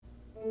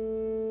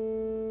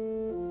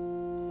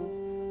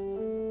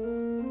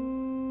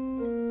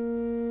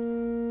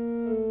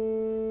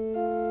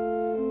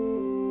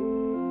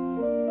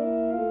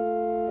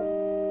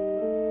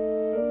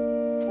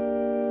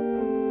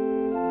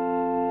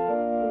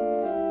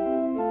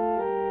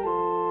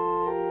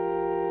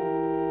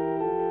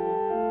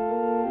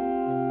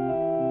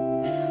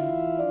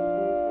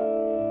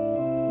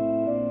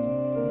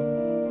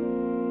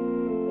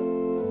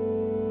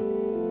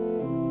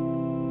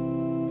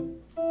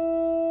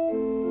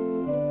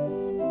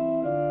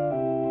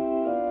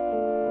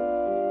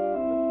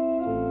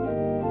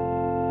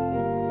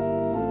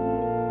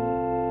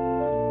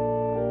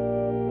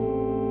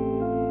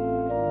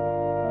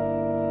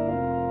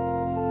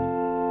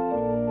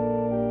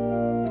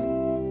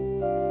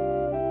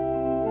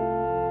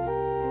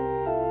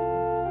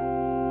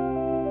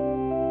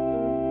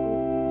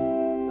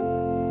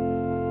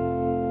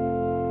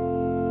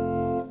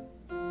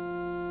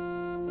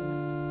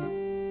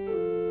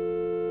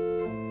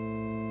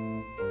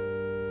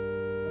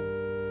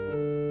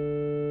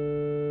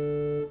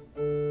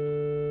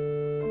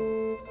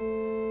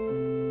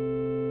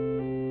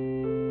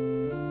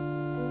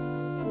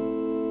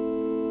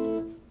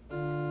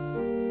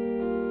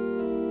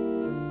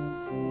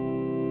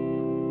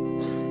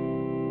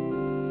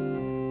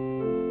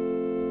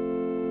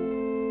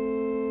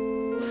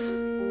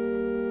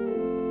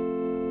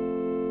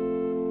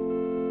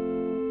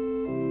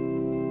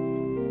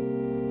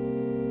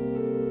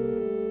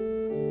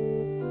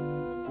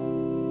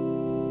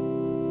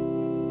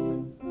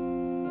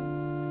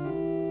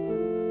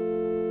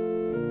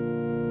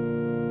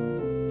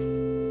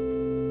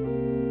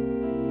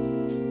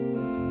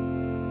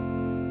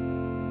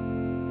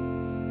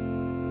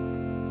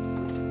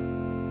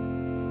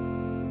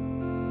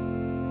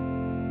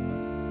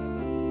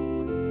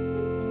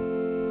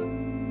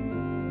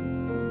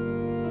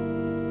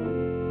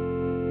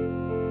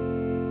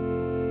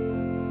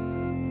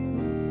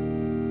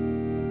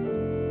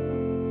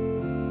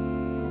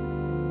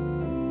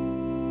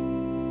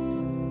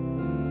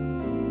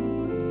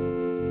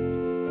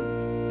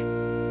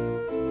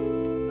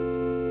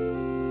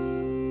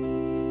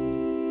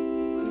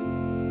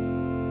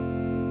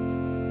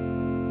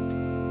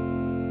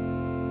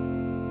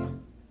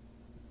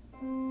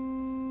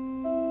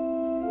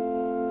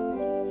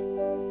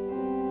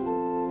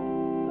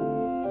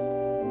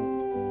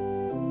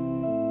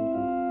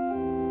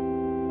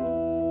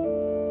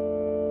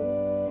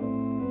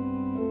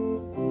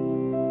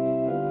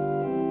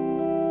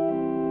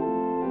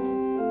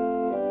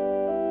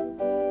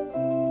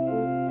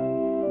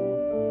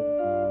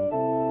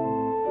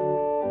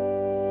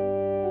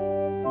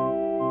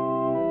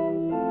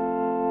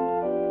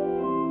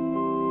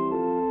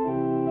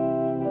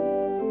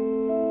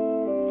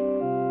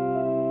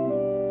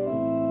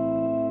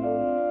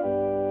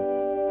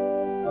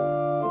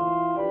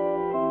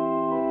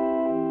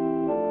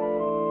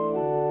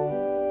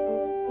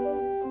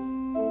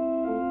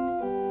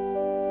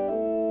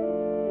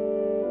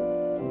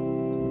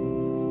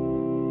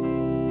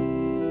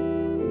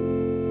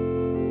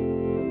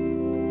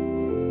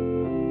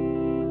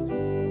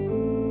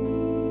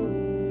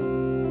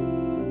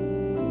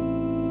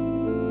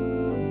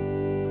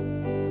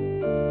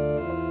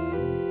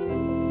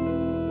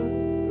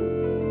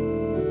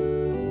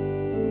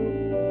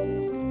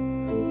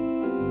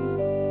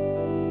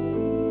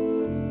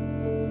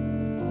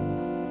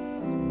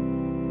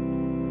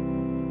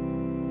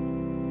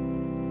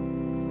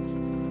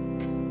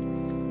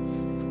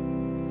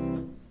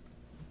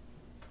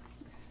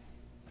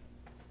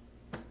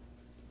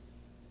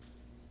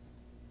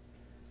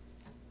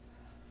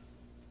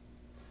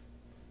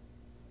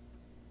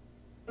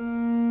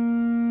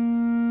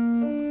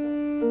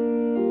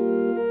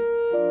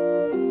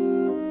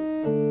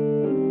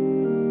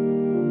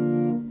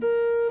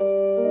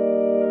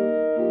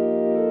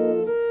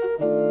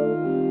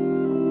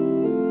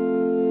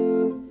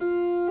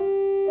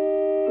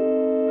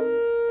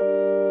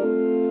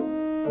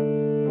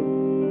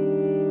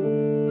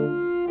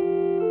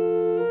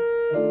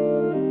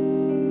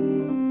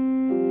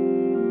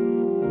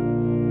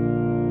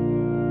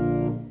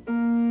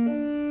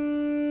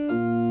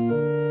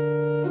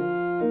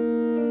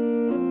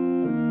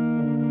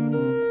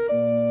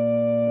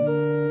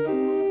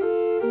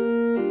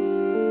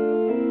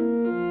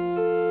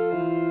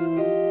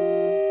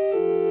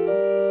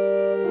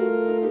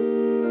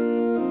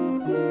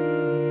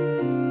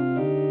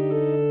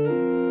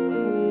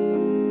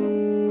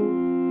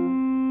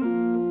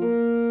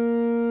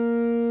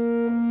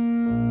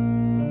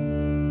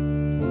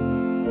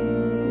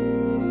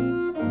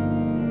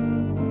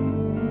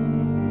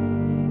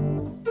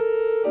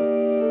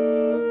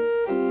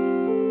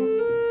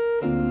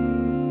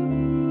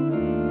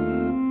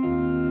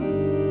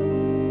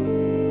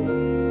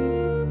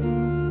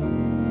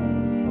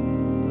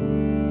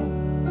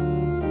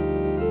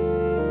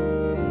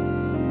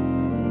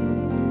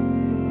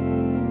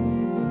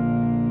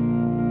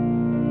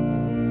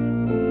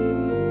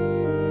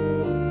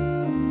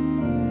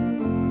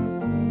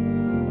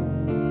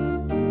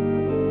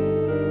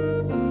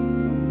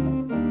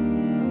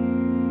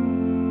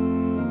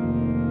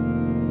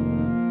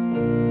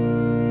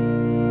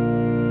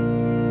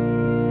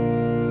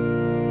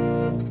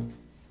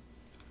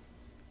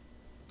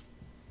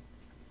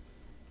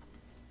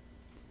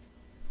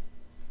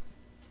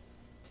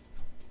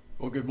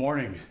Well, good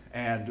morning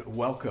and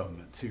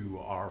welcome to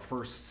our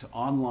first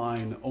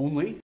online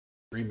only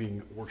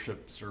streaming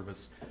worship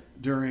service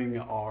during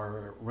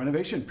our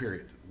renovation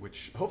period,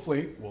 which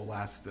hopefully will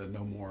last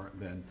no more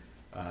than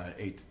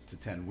 8 to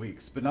 10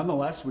 weeks. But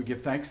nonetheless, we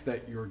give thanks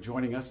that you're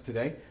joining us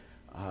today,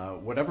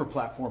 whatever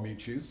platform you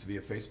choose, via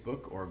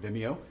Facebook or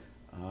Vimeo,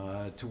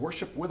 to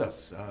worship with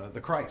us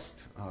the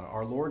Christ,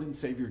 our Lord and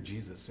Savior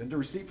Jesus, and to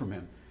receive from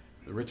him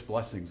the rich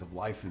blessings of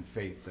life and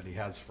faith that he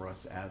has for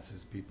us as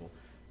his people.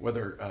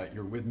 Whether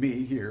you're with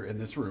me here in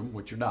this room,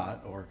 which you're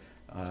not, or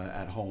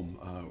at home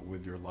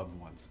with your loved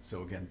ones.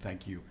 So again,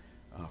 thank you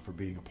for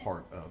being a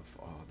part of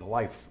the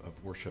life of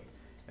worship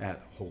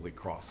at Holy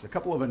Cross. A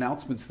couple of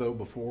announcements, though,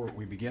 before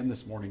we begin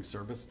this morning's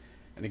service.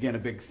 And again, a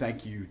big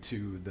thank you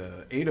to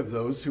the 8 of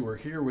those who are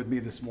here with me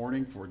this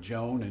morning, for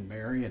Joan and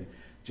Mary and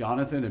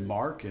Jonathan and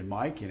Mark and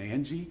Mike and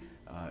Angie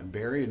and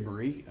Barry and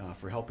Marie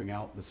for helping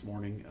out this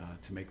morning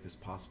to make this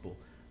possible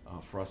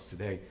for us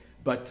today.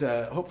 But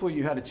hopefully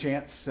you had a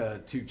chance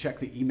to check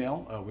the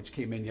email, which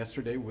came in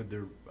yesterday with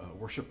the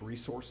worship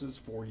resources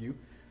for you.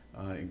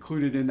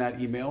 Included in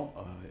that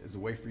email is a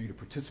way for you to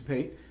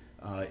participate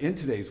in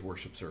today's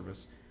worship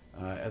service,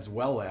 as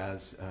well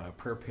as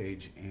prayer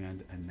page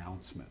and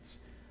announcements.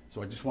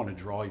 So I just want to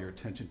draw your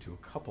attention to a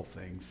couple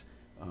things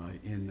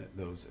in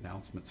those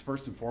announcements.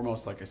 First and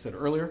foremost, like I said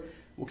earlier,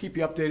 we'll keep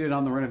you updated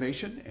on the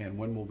renovation and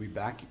when we'll be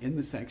back in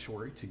the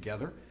sanctuary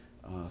together,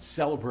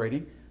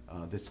 celebrating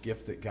this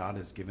gift that God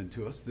has given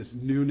to us, this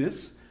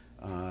newness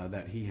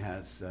that he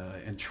has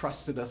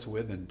entrusted us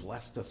with and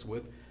blessed us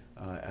with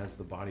as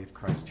the body of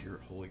Christ here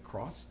at Holy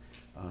Cross.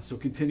 So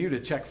continue to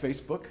check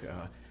Facebook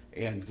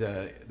and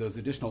those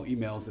additional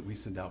emails that we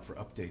send out for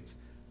updates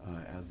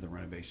as the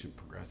renovation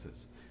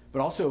progresses.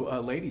 But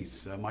also,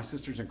 ladies, my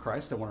sisters in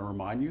Christ, I want to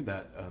remind you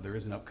that there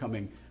is an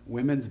upcoming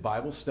women's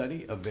Bible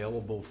study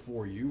available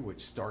for you,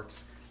 which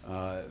starts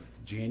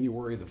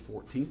January the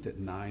 14th at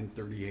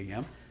 9:30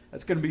 a.m.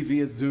 That's going to be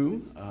via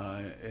Zoom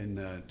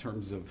in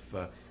terms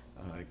of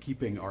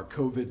keeping our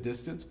COVID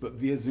distance, but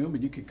via Zoom,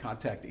 and you can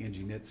contact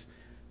Angie Nitz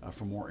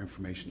for more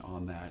information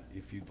on that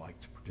if you'd like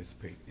to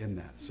participate in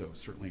that. So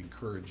certainly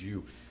encourage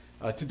you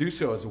to do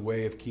so as a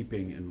way of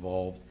keeping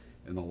involved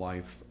in the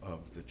life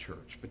of the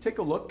church. But take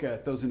a look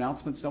at those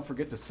announcements. Don't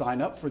forget to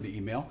sign up for the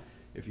email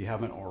if you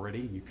haven't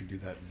already. You can do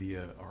that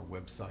via our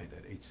website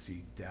at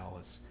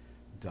hcdallas.org.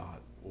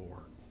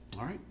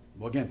 All right.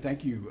 Well, again,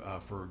 thank you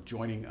for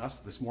joining us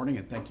this morning,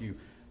 and thank you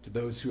to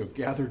those who have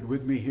gathered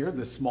with me here,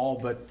 this small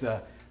but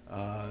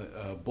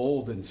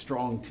bold and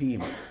strong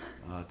team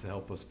to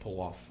help us pull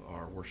off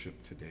our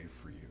worship today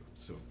for you.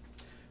 So,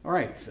 all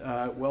right.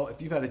 Well,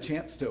 if you've had a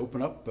chance to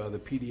open up the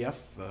PDF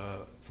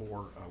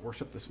for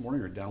worship this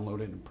morning or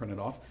download it and print it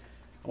off,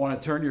 I want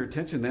to turn your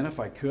attention then, if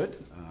I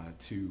could,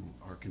 to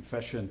our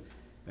confession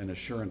and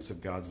assurance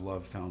of God's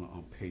love found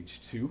on page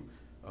 2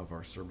 of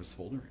our service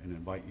folder, and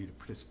invite you to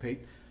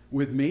participate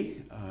with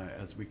me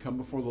as we come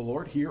before the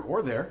Lord here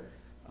or there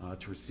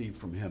to receive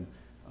from him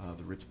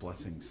the rich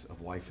blessings of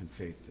life and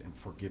faith and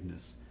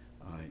forgiveness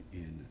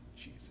in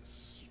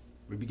Jesus.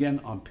 We begin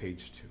on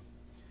page 2.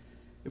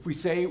 If we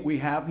say we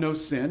have no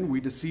sin, we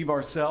deceive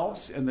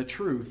ourselves and the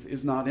truth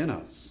is not in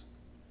us.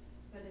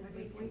 But if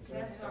we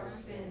confess our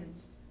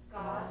sins,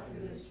 God,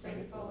 who is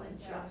faithful and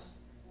just,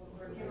 will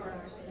forgive our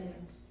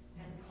sins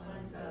and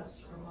cleanse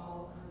us from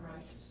all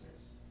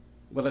unrighteousness.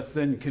 Let us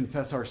then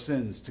confess our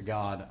sins to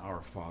God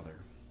our Father.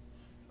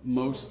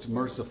 Most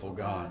merciful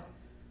God,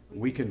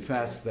 we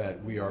confess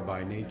that we are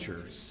by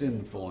nature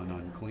sinful and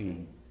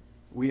unclean.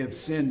 We have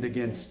sinned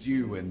against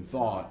you in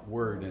thought,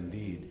 word, and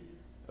deed,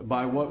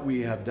 by what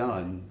we have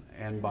done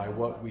and by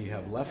what we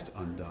have left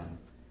undone.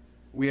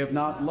 We have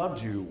not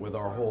loved you with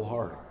our whole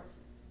heart.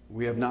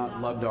 We have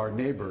not loved our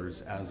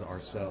neighbors as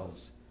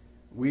ourselves.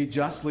 We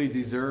justly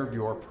deserve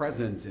your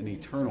present and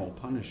eternal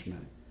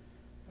punishment.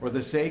 For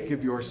the sake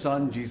of your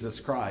Son, Jesus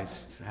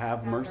Christ,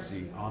 have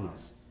mercy on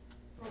us.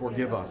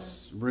 Forgive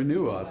us,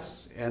 renew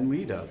us, and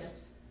lead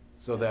us,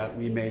 so that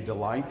we may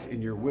delight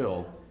in your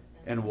will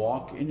and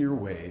walk in your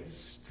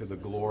ways to the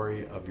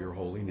glory of your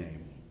holy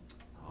name.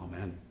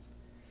 Amen.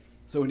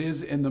 So it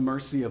is in the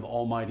mercy of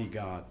Almighty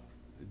God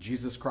that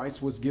Jesus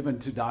Christ was given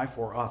to die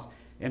for us,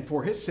 and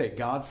for his sake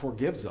God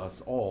forgives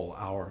us all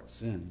our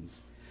sins.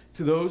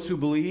 To those who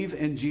believe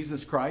in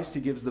Jesus Christ,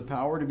 he gives the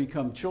power to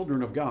become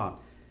children of God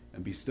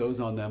and bestows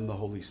on them the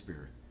Holy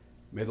Spirit.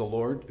 May the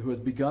Lord, who has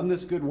begun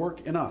this good work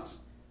in us,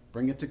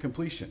 bring it to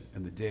completion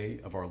in the day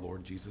of our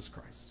Lord Jesus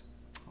Christ.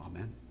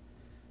 Amen.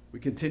 We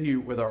continue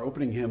with our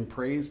opening hymn,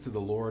 Praise to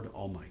the Lord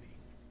Almighty.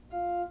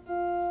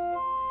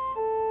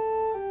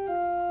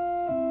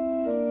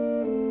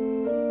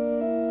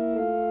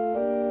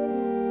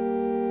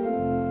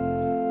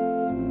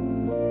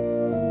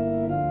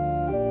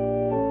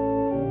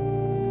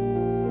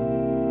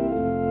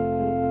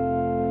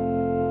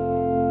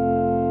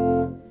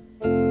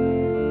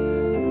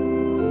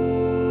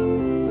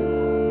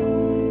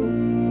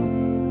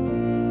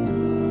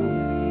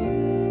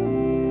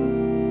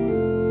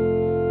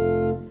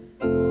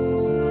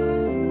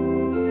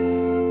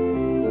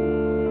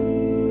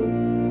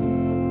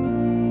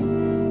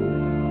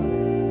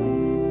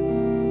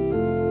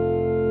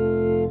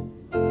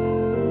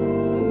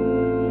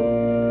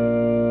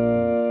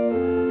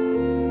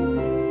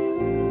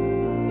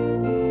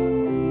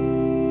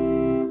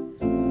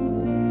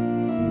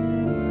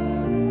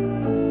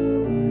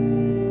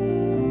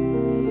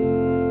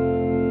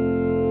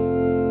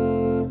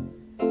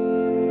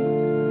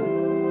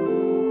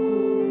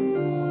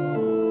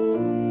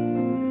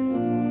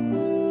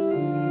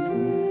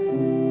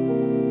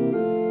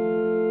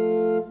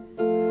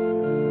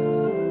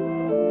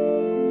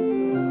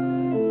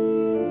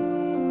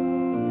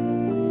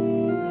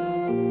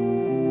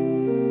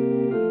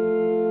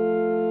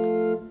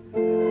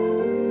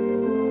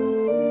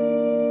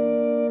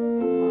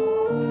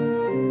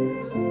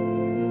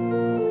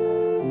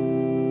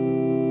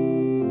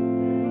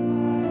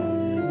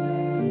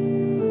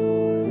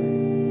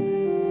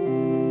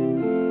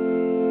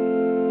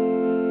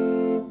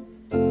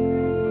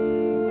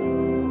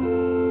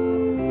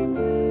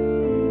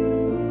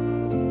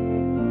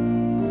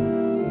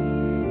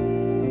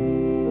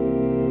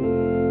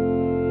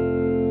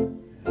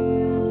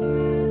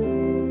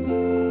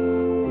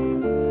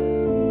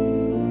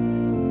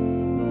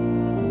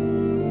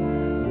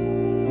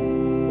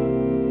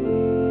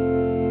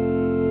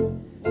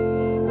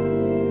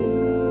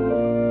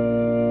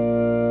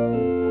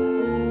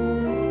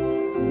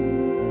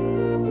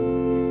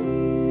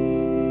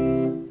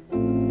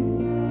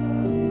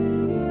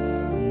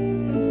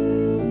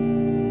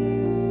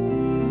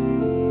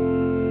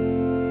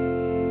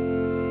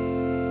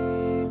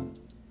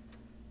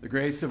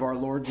 grace of our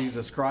Lord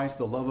Jesus Christ,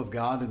 the love of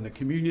God, and the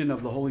communion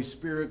of the Holy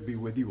Spirit be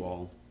with you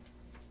all.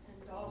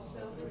 And also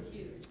with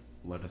you.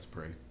 Let us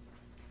pray.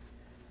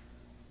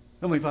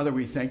 Heavenly Father,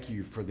 we thank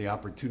you for the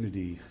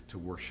opportunity to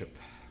worship.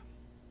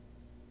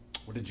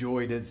 What a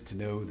joy it is to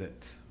know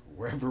that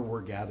wherever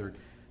we're gathered,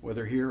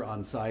 whether here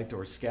on site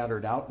or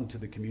scattered out into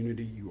the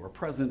community, you are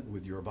present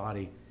with your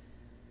body,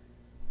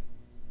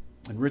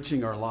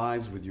 enriching our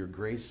lives with your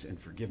grace and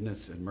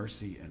forgiveness and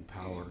mercy and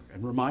power,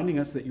 and reminding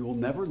us that you will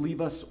never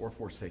leave us or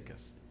forsake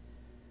us.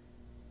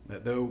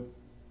 That though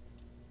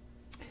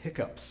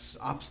hiccups,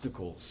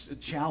 obstacles,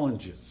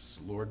 challenges,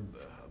 Lord,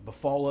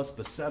 befall us,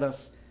 beset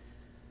us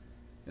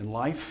in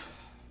life,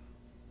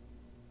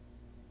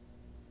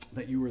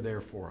 that you are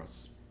there for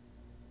us.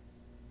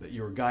 That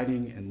you are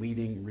guiding and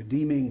leading,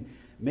 redeeming,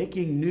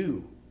 making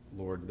new,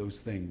 Lord,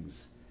 those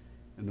things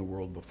in the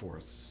world before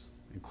us,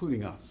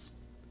 including us.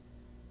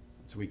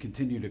 So we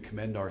continue to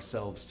commend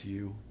ourselves to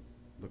you,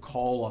 the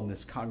call on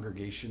this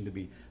congregation to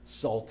be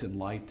salt and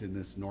light in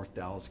this North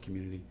Dallas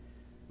community.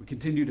 We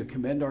continue to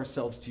commend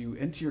ourselves to you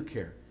and to your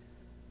care,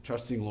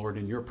 trusting, Lord,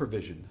 in your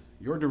provision,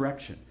 your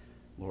direction,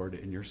 Lord,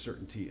 in your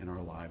certainty in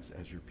our lives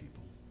as your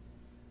people.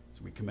 So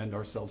we commend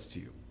ourselves to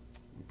you.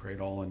 We pray it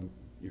all in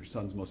your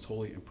Son's most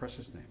holy and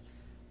precious name.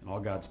 And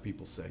all God's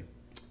people say,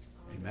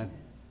 Amen.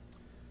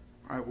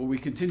 All right, well, we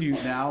continue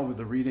now with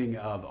the reading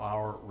of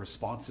our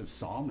responsive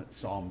psalm. It's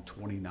Psalm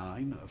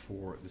 29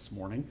 for this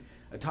morning,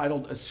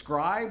 titled,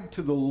 Ascribe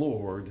to the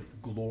Lord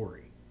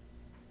Glory.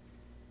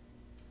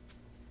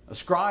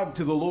 Ascribe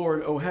to the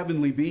Lord, O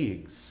heavenly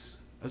beings.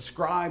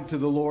 Ascribe to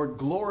the Lord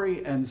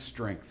glory and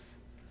strength.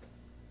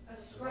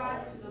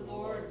 Ascribe to the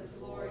Lord the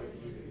glory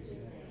due to his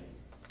name.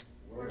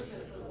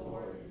 Worship the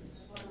Lord in the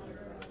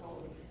splendor of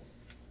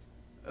holiness.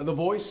 The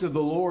voice of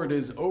the Lord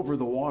is over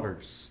the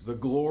waters. The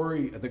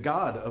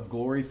God of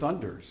glory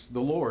thunders.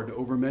 The Lord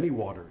over many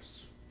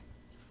waters.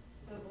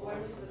 The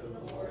voice of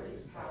the Lord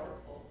is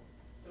powerful.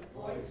 The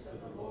voice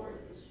of the Lord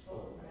is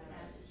full of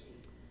majesty.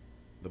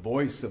 The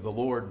voice of the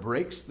Lord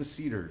breaks the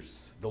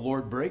cedars. The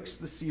Lord breaks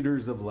the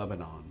cedars of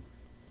Lebanon.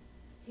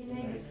 He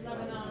makes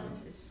Lebanon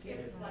to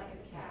skip like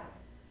a calf,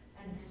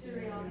 and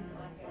Syrian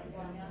like a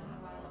young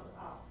wild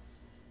ox.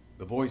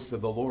 The voice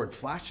of the Lord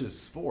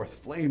flashes forth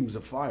flames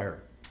of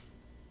fire.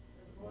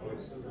 The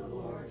voice of the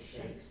Lord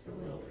shakes the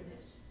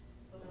wilderness.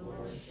 The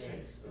Lord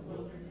shakes the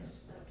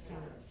wilderness of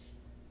Kadesh.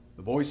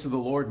 The voice of the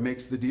Lord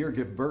makes the deer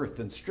give birth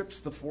and strips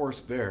the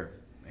forest bare.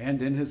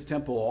 And in his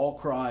temple all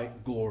cry,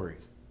 Glory.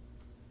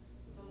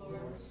 The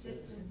Lord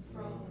sits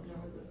enthroned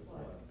over the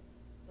flood.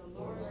 The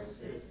Lord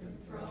sits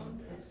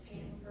enthroned as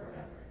king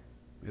forever.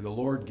 May the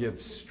Lord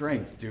give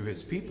strength to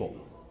his people.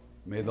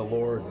 May the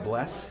Lord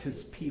bless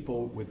his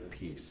people with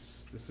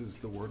peace. This is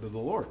the word of the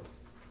Lord.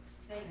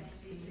 Thanks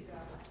be to God.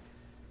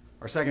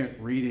 Our second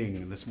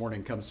reading this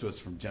morning comes to us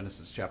from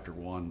Genesis chapter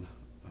 1,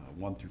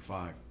 1 through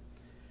 5.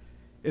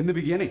 In the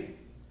beginning,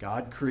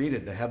 God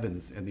created the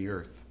heavens and the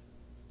earth.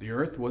 The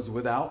earth was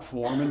without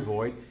form and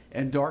void,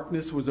 and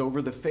darkness was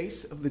over the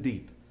face of the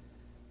deep.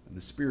 And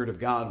the Spirit of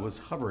God was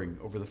hovering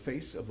over the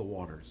face of the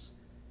waters.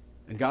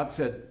 And God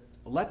said,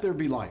 Let there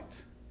be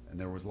light. And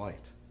there was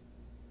light.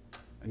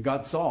 And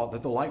God saw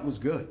that the light was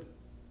good.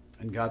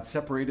 And God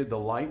separated the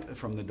light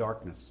from the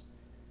darkness.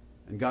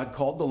 And God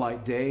called the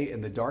light day,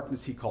 and the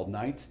darkness he called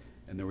night.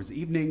 And there was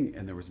evening,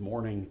 and there was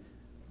morning,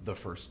 the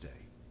first day.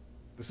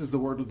 This is the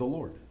word of the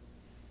Lord.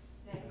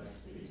 Thanks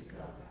be to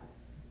God.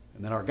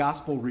 And then our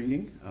gospel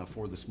reading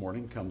for this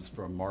morning comes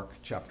from Mark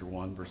chapter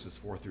 1, verses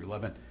 4 through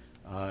 11,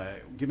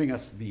 giving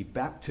us the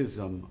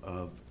baptism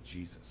of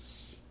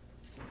Jesus.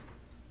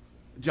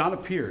 John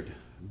appeared,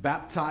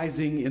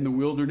 baptizing in the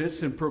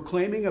wilderness and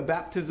proclaiming a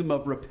baptism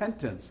of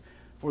repentance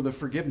for the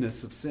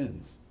forgiveness of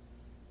sins.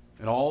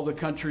 And all the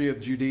country of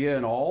Judea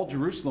and all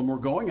Jerusalem were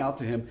going out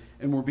to him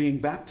and were being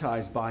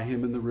baptized by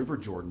him in the river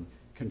Jordan,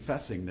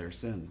 confessing their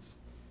sins.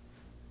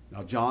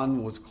 Now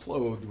John was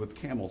clothed with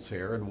camel's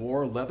hair and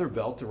wore a leather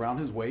belt around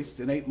his waist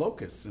and ate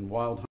locusts and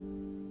wild honey.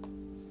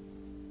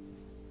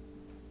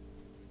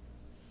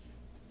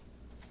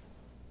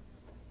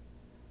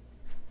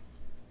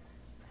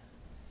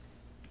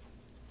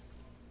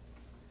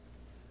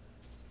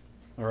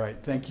 All right,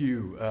 thank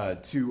you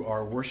to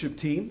our worship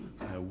team.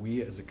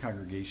 We as a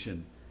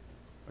congregation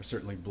are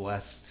certainly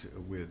blessed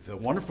with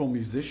wonderful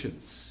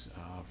musicians,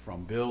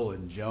 from Bill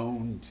and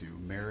Joan to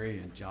Mary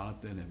and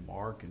Jonathan and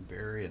Mark and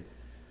Barry and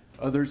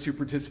others who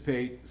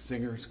participate,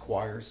 singers,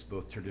 choirs,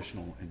 both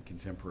traditional and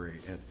contemporary.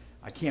 And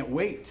I can't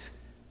wait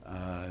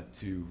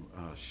to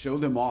show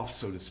them off,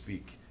 so to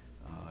speak,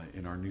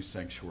 in our new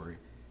sanctuary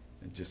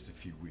in just a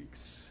few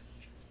weeks.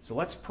 So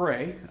let's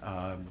pray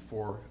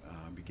before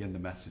we begin the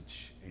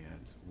message,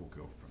 and we'll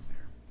go from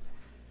there.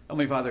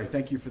 Heavenly Father,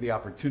 thank you for the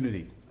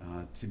opportunity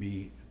to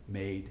be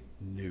made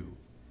new,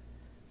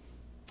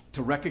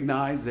 to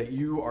recognize that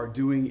you are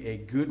doing a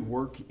good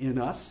work in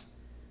us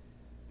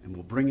and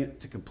will bring it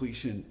to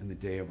completion in the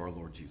day of our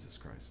Lord Jesus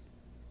Christ.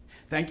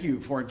 Thank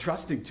you for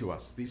entrusting to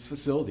us these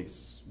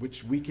facilities,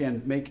 which we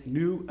can make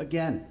new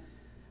again,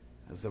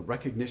 as a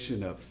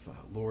recognition of,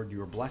 Lord,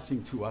 your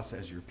blessing to us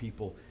as your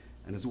people,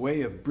 and as a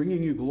way of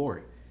bringing you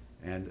glory,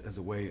 and as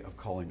a way of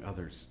calling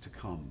others to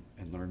come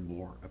and learn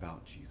more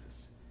about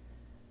Jesus.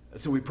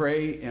 So we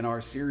pray in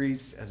our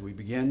series as we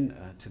begin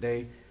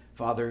today,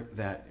 Father,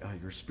 that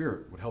your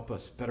Spirit would help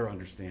us better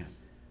understand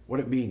what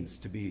it means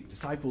to be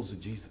disciples of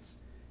Jesus,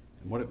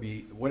 and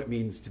what it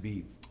means to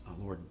be,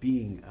 Lord,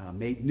 being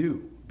made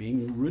new,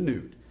 being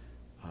renewed,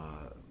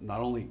 not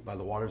only by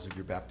the waters of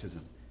your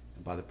baptism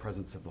and by the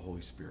presence of the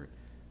Holy Spirit,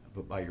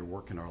 but by your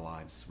work in our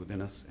lives,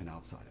 within us and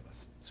outside of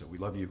us. So we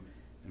love you,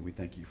 and we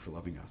thank you for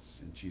loving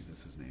us. In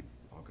Jesus' name,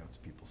 all God's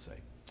people say,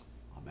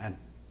 amen.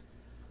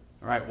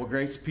 All right, well,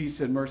 grace, peace,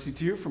 and mercy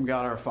to you from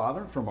God our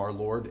Father, from our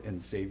Lord and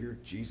Savior,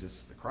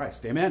 Jesus the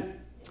Christ. Amen.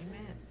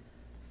 Amen.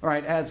 All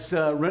right, as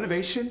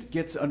renovation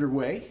gets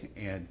underway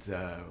and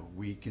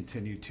we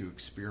continue to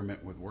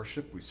experiment with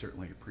worship, we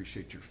certainly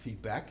appreciate your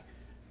feedback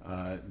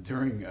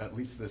during at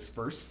least this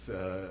first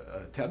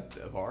attempt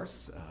of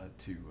ours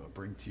to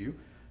bring to you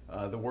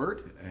the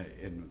Word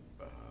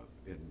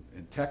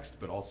in text,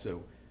 but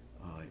also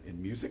in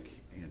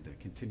music, and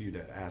continue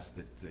to ask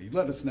that you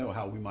let us know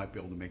how we might be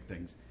able to make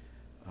things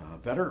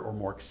better or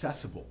more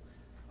accessible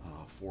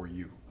for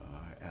you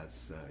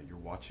as you're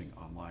watching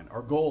online.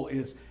 Our goal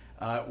is,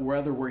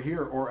 whether we're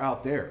here or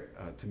out there,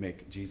 to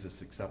make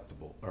Jesus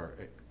acceptable or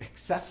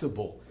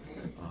accessible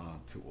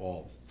to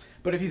all.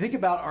 But if you think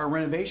about our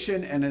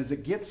renovation, and as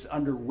it gets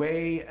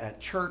underway at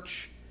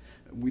church,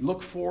 we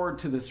look forward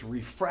to this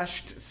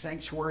refreshed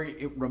sanctuary.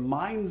 It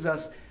reminds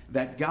us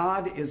that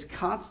God is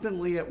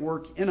constantly at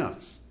work in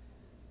us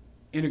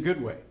in a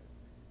good way,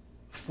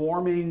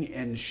 forming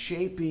and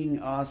shaping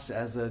us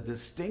as a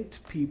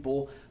distinct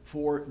people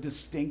for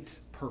distinct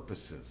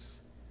purposes.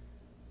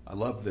 I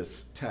love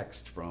this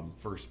text from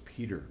 1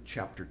 Peter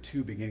chapter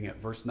 2, beginning at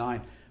verse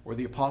 9, where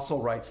the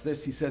apostle writes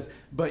this. He says,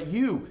 "But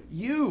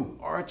you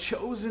are a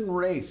chosen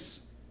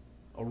race,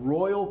 a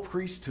royal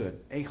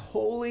priesthood, a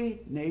holy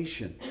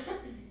nation,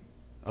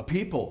 a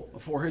people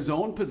for his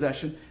own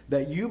possession,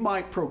 that you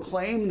might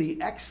proclaim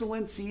the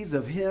excellencies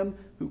of him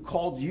who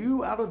called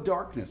you out of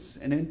darkness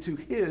and into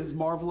his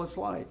marvelous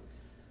light.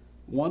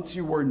 Once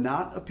you were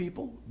not a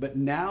people, but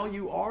now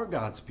you are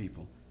God's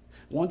people.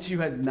 Once you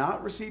had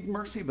not received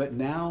mercy, but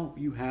now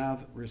you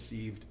have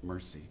received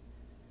mercy."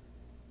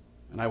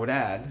 And I would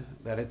add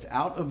that it's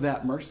out of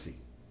that mercy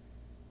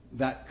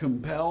that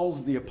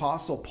compels the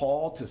Apostle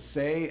Paul to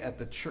say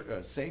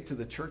to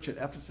the church at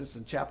Ephesus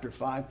in chapter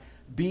 5,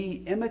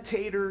 "Be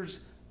imitators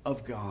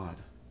of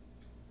God."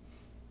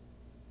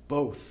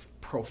 Both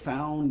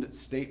profound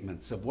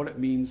statements of what it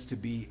means to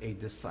be a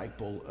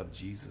disciple of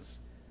Jesus,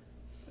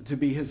 to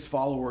be his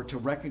follower, to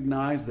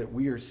recognize that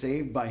we are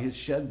saved by his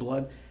shed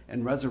blood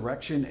and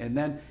resurrection, and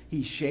then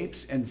he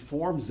shapes and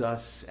forms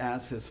us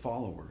as his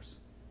followers.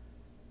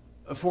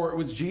 For it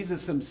was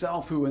Jesus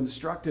himself who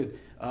instructed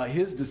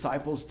his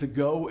disciples to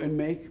go and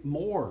make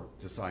more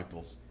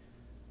disciples,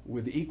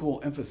 with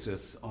equal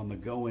emphasis on the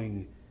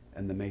going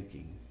and the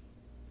making.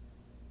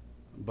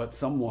 But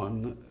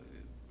someone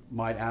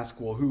might ask,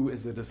 well, who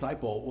is a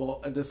disciple?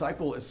 Well, a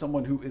disciple is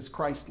someone who is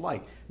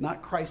Christ-like,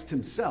 not Christ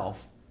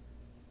himself,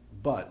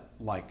 but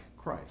like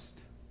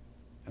Christ.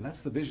 And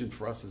that's the vision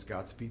for us as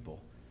God's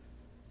people.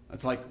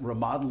 It's like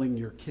remodeling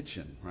your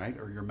kitchen, right?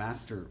 Or your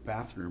master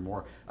bathroom,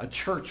 or a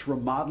church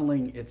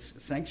remodeling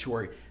its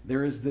sanctuary.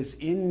 There is this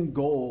end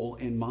goal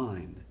in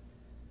mind.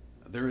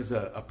 There is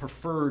a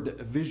preferred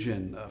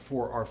vision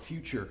for our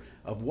future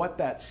of what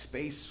that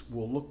space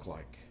will look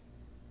like.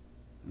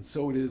 And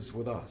so it is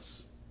with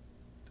us.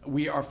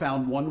 We are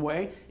found one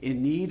way,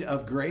 in need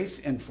of grace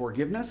and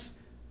forgiveness,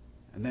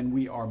 and then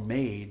we are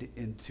made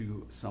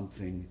into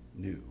something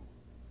new.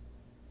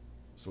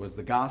 So as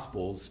the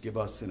Gospels give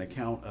us an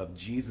account of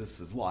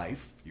Jesus'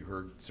 life, you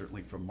heard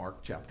certainly from Mark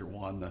chapter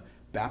 1, the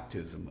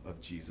baptism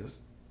of Jesus.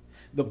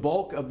 The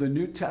bulk of the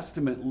New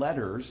Testament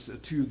letters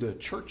to the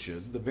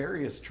churches, the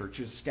various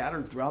churches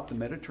scattered throughout the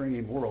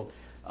Mediterranean world,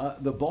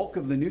 the bulk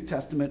of the New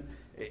Testament,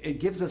 it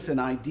gives us an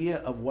idea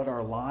of what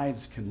our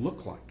lives can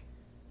look like,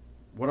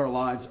 what our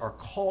lives are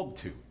called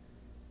to,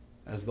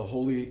 as the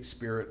Holy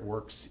Spirit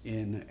works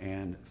in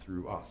and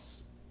through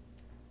us.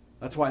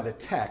 That's why the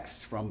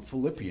text from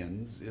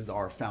Philippians is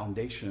our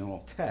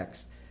foundational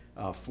text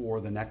for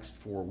the next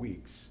 4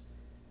 weeks.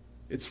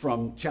 It's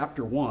from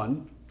chapter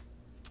 1,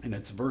 and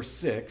it's verse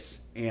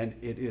 6, and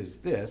it is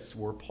this,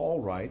 where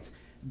Paul writes,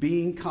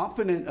 "Being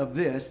confident of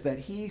this, that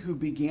he who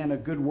began a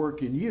good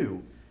work in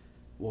you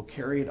will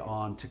carry it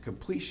on to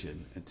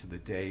completion unto the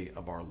day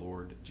of our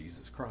Lord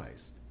Jesus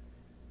Christ."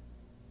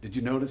 Did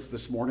you notice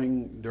this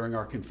morning during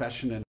our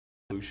confession and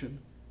absolution,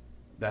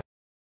 that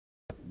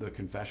the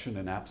confession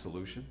and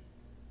absolution,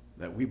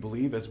 that we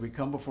believe as we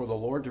come before the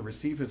Lord to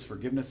receive his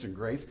forgiveness and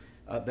grace,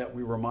 that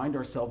we remind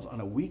ourselves on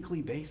a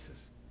weekly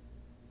basis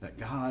that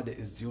God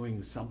is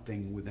doing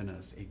something within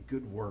us, a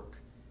good work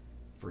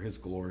for his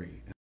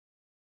glory.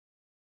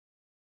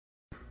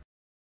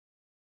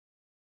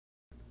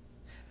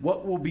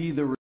 What will be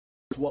the result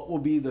What will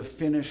be the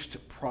finished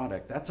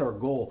product? That's our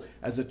goal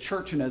as a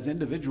church and as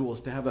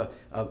individuals, to have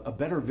a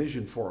better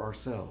vision for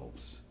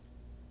ourselves.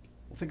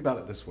 Well, think about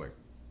it this way.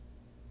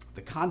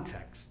 The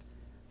context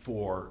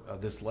for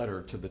this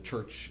letter to the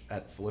church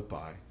at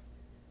Philippi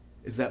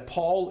is that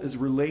Paul is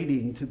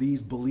relating to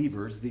these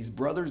believers, these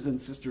brothers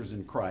and sisters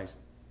in Christ,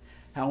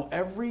 how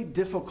every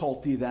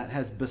difficulty that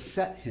has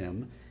beset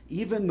him,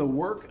 even the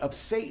work of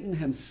Satan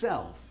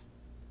himself,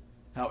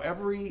 how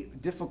every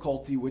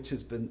difficulty which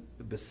has been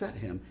beset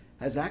him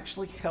has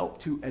actually helped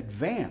to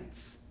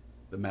advance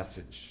the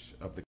message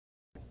of the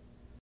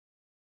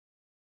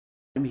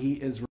gospel. He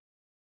is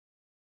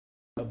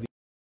of the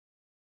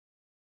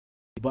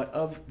but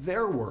of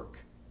their work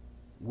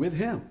with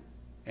him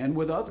and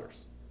with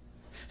others.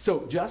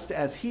 So just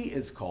as he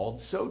is called,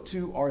 so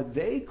too are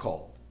they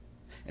called.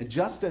 And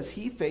just as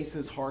he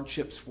faces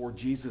hardships for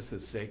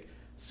Jesus' sake,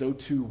 so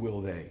too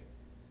will they.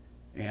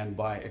 And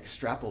by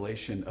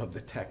extrapolation of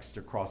the text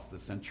across the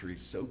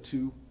centuries, so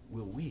too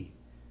will we.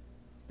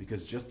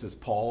 Because just as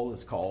Paul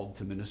is called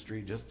to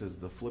ministry, just as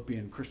the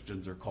Philippian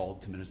Christians are called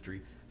to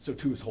ministry, so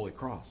too is Holy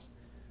Cross.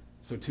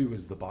 So too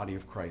is the body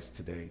of Christ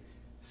today,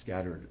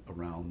 scattered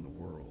around the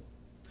world.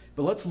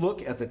 But let's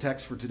look at the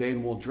text for today,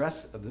 and we'll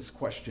address this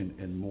question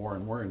and more.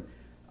 And we're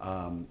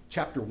in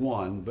chapter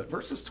 1, but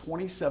verses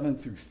 27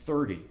 through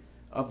 30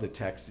 of the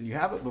text. And you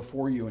have it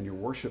before you in your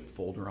worship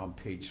folder on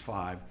page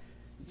 5.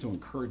 And so I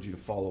encourage you to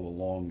follow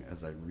along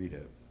as I read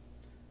it.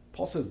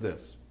 Paul says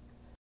this: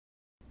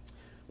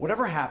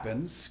 whatever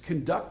happens,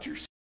 conduct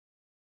yourself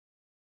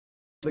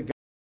the God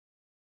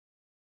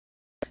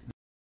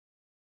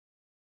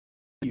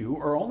you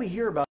are only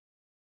here about.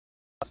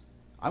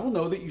 I will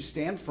know that you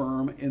stand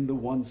firm in the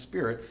one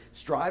Spirit,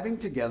 striving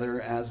together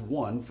as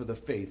one for the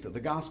faith of the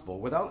gospel,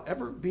 without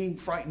ever being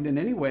frightened in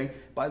any way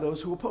by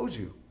those who oppose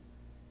you.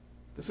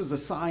 This is a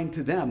sign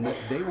to them that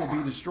they will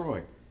be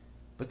destroyed,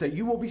 but that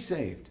you will be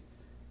saved,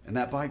 and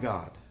that by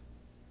God.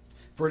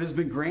 For it has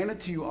been granted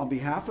to you on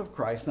behalf of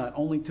Christ not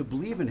only to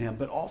believe in him,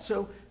 but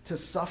also to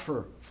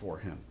suffer for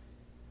him,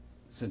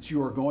 since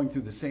you are going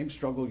through the same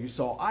struggle you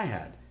saw I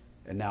had,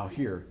 and now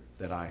hear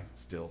that I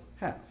still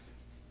have.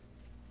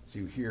 So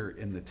you hear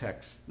in the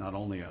text not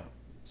only a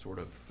sort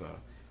of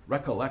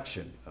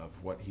recollection of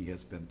what he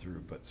has been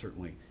through, but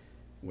certainly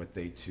what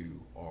they too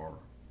are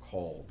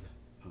called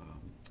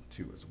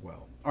to as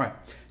well. All right,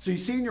 so you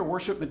see in your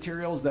worship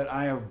materials that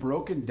I have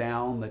broken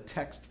down the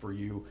text for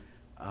you,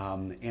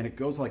 and it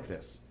goes like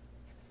this.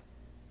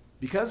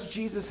 Because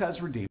Jesus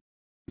has redeemed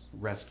us,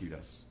 rescued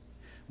us,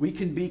 we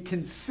can be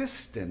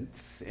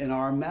consistent in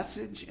our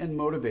message and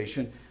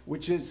motivation,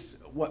 which is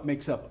what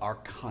makes up our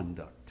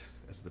conduct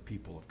as the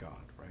people of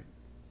God, right?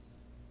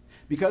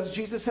 Because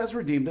Jesus has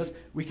redeemed us,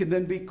 we can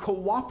then be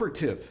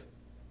cooperative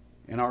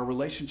in our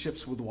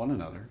relationships with one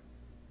another.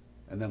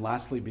 And then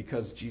lastly,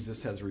 because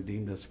Jesus has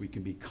redeemed us, we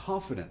can be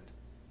confident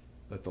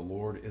that the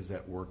Lord is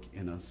at work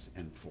in us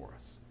and for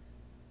us.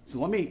 So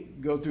let me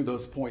go through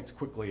those points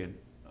quickly and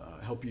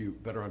help you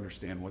better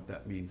understand what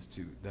that means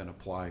to then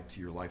apply to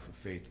your life of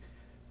faith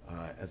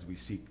as we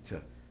seek to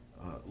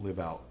live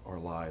out our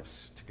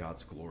lives to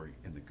God's glory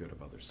and the good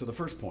of others. So the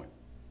first point,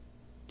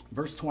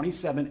 verse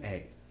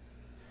 27a.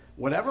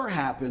 Whatever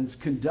happens,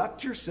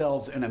 conduct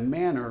yourselves in a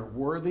manner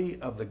worthy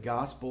of the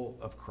gospel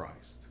of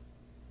Christ.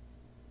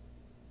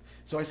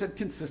 So I said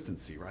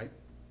consistency, right?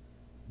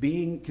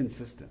 Being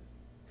consistent.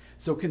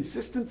 So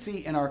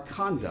consistency in our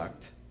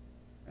conduct,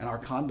 and our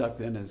conduct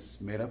then is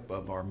made up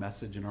of our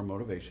message and our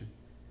motivation.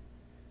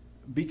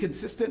 Be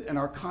consistent in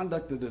our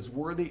conduct that is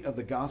worthy of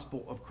the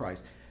gospel of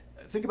Christ.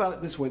 Think about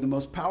it this way. The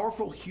most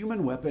powerful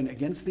human weapon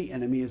against the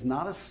enemy is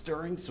not a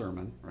stirring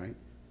sermon, right?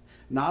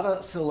 Not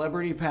a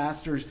celebrity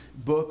pastor's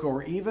book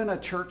or even a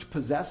church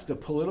possessed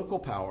of political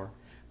power.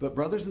 But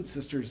brothers and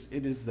sisters,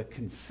 it is the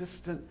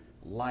consistent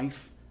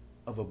life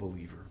of a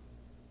believer.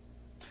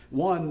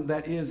 One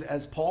that is,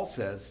 as Paul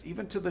says,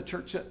 even to the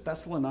church at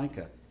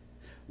Thessalonica,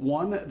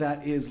 one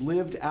that is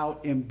lived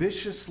out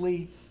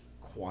ambitiously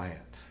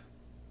quiet.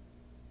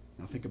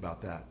 Now think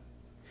about that.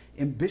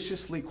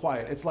 Ambitiously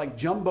quiet. It's like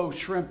jumbo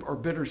shrimp or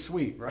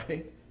bittersweet,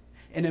 right?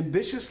 An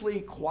ambitiously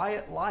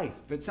quiet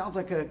life. It sounds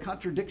like a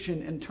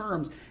contradiction in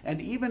terms,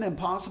 and even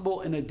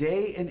impossible in a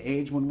day and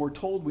age when we're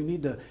told we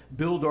need to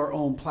build our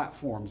own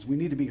platforms. We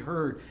need to be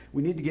heard.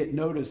 We need to get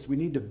noticed. We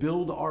need to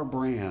build our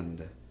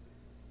brand.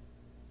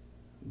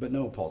 But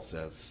no, Paul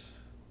says,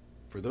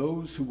 for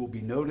those who will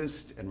be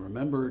noticed and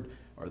remembered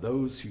are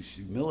those whose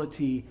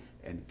humility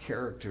and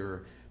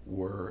character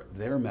were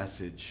their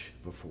message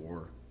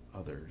before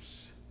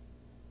others.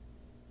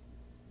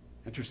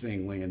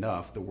 Interestingly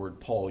enough, the word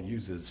Paul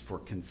uses for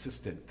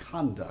consistent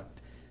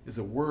conduct is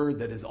a word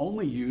that is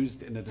only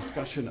used in a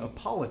discussion of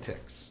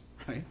politics,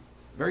 right?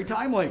 Very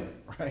timely,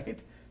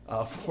 right,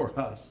 for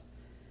us.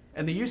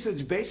 And the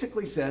usage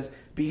basically says,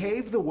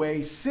 behave the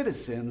way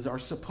citizens are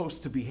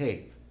supposed to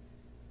behave.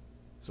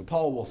 So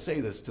Paul will say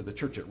this to the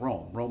church at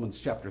Rome,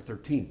 Romans chapter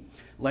 13.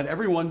 Let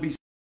everyone be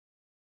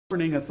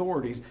governing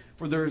authorities,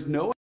 for there is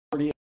no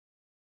authority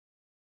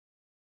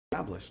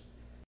established.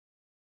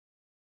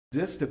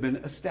 exist have been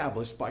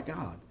established by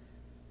God.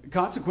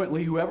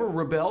 Consequently, whoever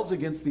rebels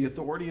against the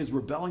authority is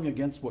rebelling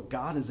against what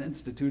God has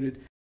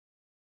instituted.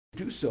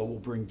 To do so will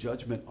bring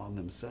judgment on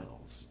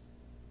themselves.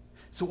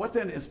 So what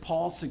then is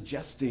Paul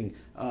suggesting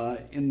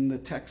in the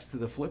text to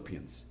the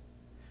Philippians?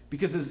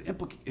 Because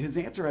his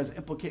answer has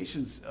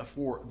implications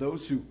for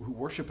those who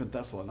worship in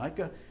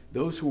Thessalonica,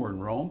 those who are in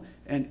Rome,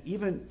 and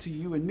even to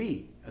you and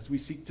me as we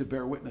seek to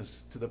bear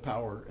witness to the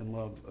power and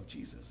love of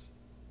Jesus.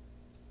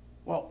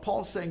 Well,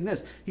 Paul's saying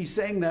this. He's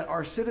saying that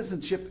our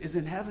citizenship is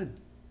in heaven,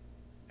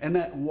 and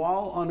that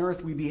while on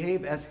earth we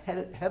behave as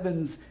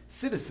heaven's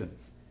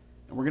citizens.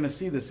 And we're going to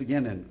see this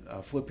again in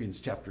Philippians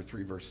chapter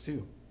 3, verse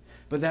 2.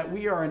 But that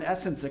we are in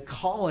essence a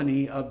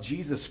colony of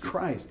Jesus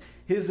Christ,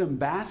 his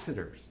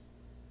ambassadors.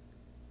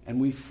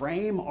 And we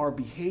frame our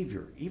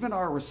behavior, even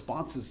our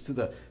responses to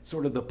the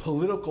sort of the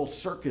political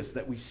circus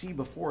that we see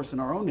before us in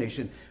our own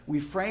nation. We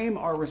frame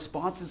our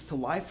responses to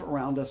life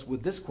around us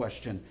with this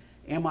question: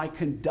 am I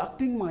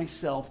conducting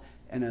myself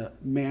in a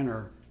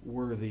manner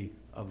worthy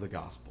of the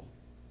gospel?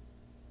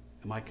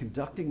 Am I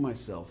conducting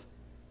myself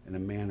in a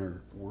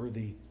manner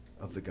worthy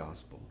of the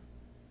gospel?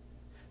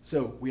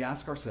 So we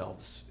ask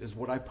ourselves, is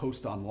what I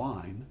post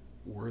online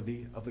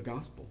worthy of the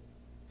gospel?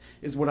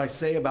 Is what I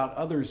say about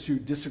others who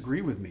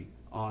disagree with me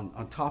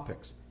on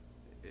topics,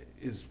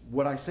 is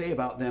what I say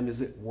about them, is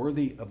it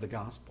worthy of the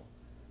gospel?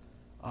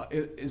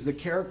 Is the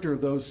character of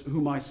those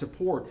whom I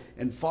support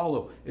and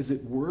follow, is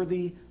it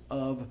worthy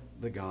of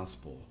the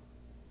gospel?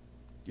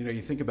 You know,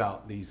 you think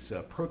about these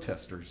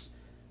protesters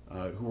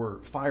who were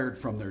fired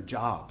from their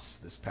jobs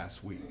this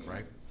past week,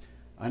 right?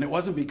 And it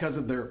wasn't because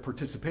of their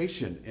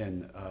participation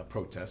in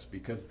protests,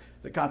 because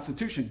the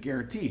Constitution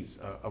guarantees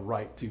a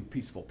right to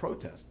peaceful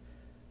protest.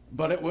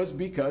 But it was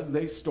because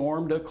they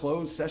stormed a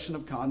closed session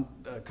of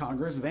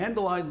Congress,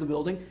 vandalized the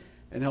building,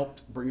 and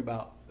helped bring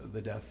about the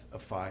death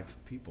of 5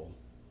 people.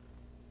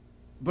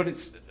 But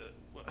it's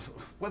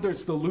whether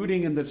it's the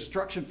looting and the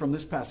destruction from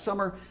this past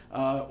summer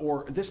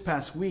or this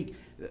past week,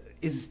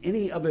 is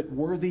any of it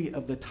worthy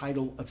of the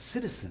title of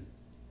citizen?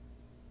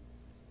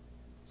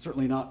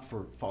 Certainly not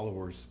for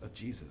followers of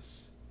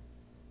Jesus.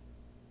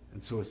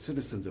 And so as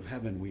citizens of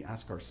heaven, we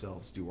ask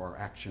ourselves, do our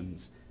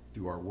actions,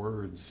 do our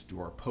words, do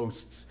our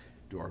posts,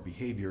 do our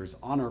behaviors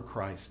honor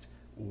Christ,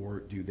 or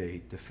do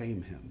they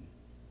defame him?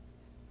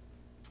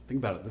 Think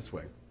about it this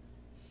way.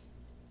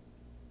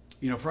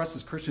 You know, for us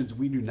as Christians,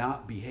 we do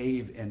not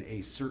behave in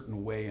a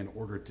certain way in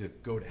order to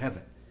go to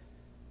heaven,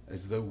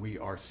 as though we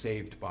are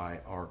saved by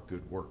our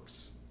good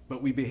works.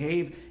 But we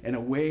behave in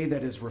a way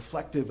that is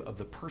reflective of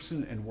the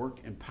person and work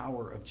and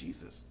power of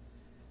Jesus.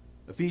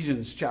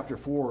 Ephesians chapter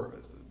 4,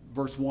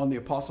 verse 1, the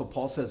Apostle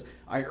Paul says,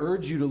 I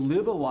urge you to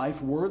live a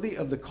life worthy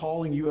of the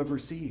calling you have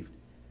received.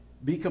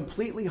 Be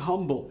completely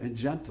humble and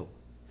gentle.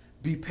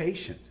 Be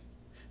patient,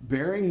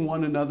 bearing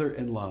one another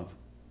in love.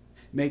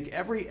 Make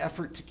every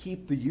effort to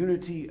keep the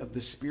unity of the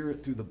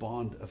Spirit through the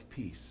bond of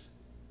peace.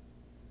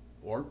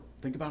 Or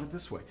think about it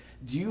this way.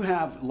 Do you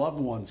have loved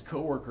ones,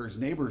 coworkers,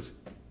 neighbors,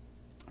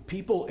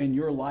 people in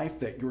your life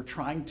that you're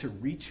trying to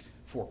reach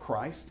for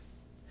Christ,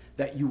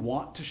 that you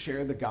want to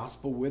share the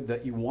gospel with,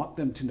 that you want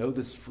them to know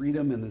this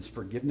freedom and this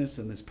forgiveness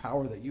and this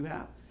power that you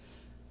have?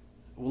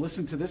 Well,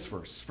 listen to this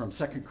verse from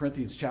 2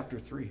 Corinthians chapter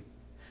 3.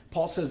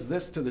 Paul says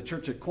this to the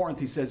church at Corinth.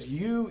 He says,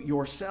 you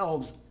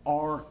yourselves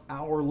are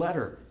our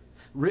letter,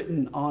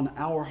 written on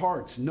our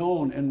hearts,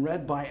 known and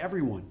read by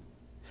everyone.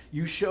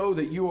 You show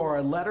that you are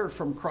a letter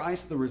from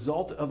Christ, the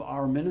result of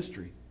our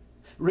ministry,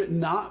 written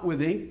not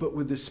with ink, but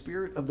with the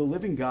Spirit of the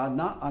living God,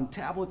 not on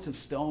tablets of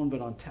stone,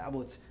 but on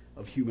tablets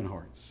of human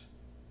hearts.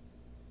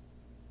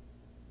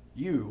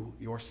 You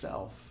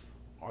yourself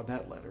are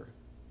that letter,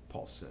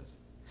 Paul says.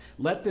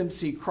 Let them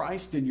see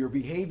Christ in your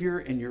behavior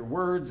and your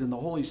words, and the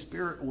Holy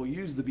Spirit will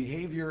use the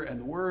behavior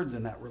and words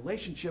and that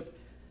relationship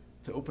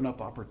to open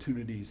up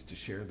opportunities to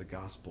share the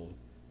gospel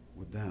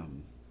with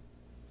them.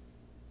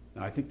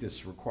 Now, I think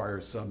this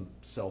requires some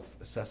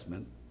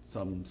self-assessment,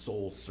 some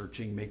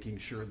soul-searching, making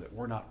sure that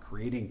we're not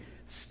creating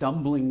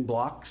stumbling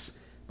blocks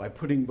by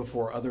putting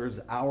before others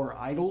our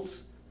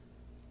idols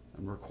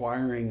and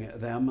requiring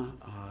them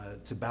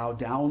to bow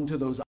down to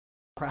those idols,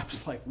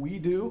 perhaps like we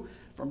do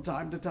from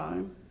time to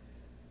time.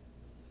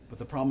 But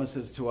the promise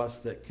is to us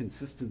that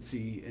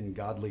consistency in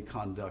godly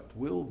conduct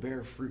will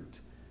bear fruit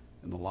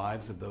in the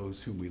lives of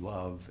those whom we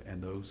love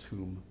and those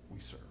whom we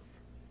serve.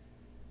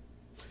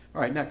 All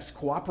right, next,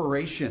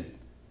 cooperation.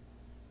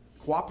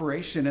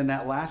 Cooperation in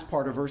that last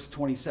part of verse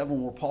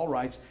 27 where Paul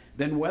writes,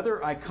 then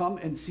whether I come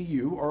and see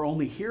you or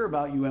only hear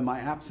about you in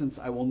my absence,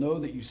 I will know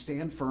that you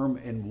stand firm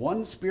in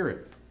one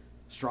spirit,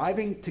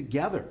 striving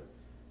together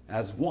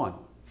as one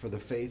for the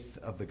faith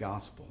of the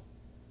gospel.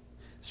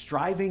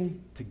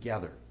 Striving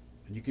together.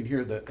 And you can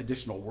hear the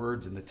additional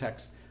words in the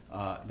text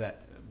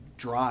that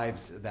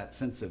drives that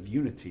sense of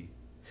unity.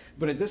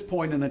 But at this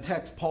point in the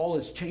text, Paul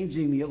is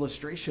changing the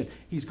illustration.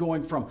 He's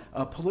going from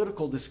a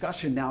political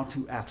discussion now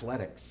to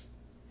athletics.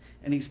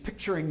 And he's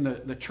picturing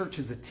the church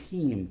as a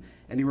team.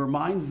 And he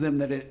reminds them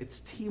that it's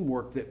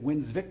teamwork that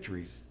wins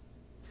victories.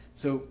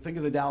 So think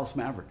of the Dallas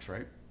Mavericks,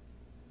 right?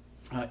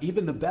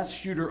 Even the best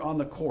shooter on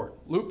the court,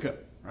 Luka,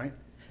 right,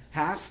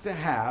 has to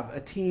have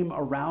a team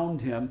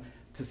around him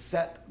to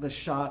set the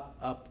shot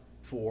up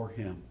for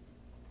him.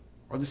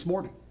 Or this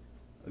morning,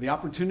 the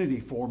opportunity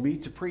for me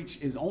to preach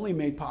is only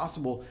made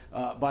possible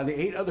by the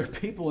 8 other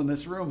people in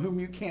this room whom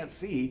you can't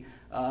see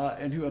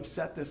and who have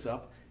set this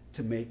up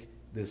to make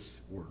this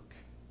work.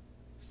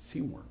 It's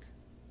teamwork.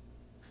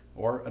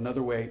 Or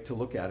another way to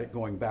look at it,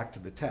 going back to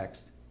the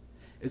text,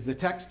 is the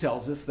text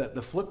tells us that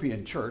the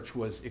Philippian church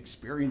was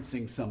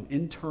experiencing some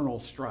internal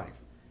strife.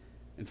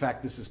 In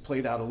fact, this is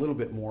played out a little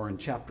bit more in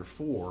chapter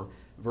 4,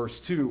 verse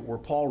 2, where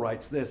Paul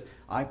writes this,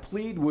 I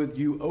plead with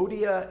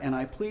Euodia and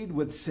I plead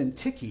with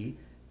Syntyche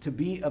to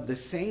be of the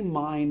same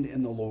mind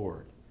in the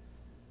Lord.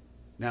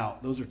 Now,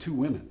 those are 2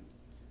 women.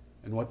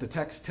 And what the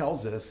text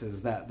tells us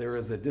is that there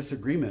is a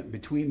disagreement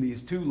between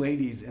these 2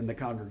 ladies in the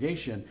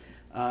congregation,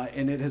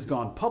 and it has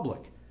gone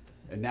public.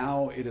 And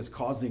now it is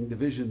causing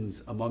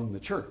divisions among the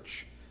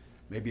church.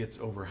 Maybe it's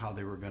over how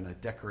they were going to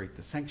decorate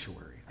the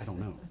sanctuary. I don't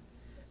know.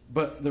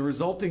 But the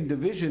resulting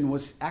division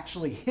was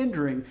actually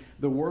hindering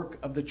the work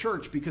of the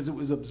church because it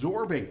was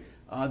absorbing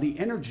the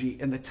energy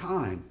and the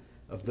time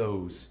of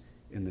those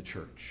in the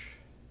church.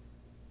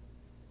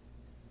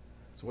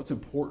 So what's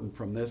important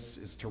from this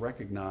is to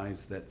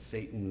recognize that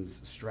Satan's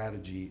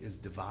strategy is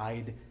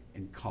divide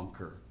and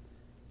conquer.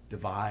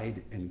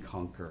 Divide and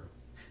conquer.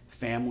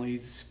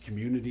 Families,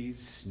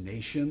 communities,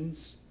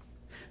 nations.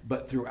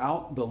 But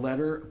throughout the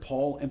letter,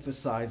 Paul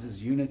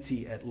emphasizes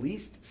unity at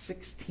least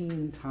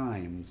 16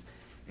 times.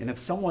 And if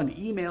someone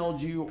emailed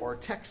you or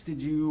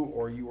texted you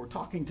or you were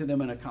talking to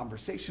them in a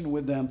conversation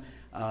with them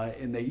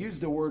and they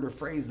used a word or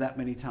phrase that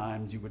many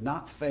times, you would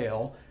not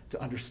fail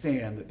to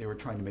understand that they were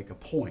trying to make a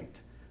point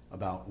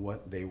about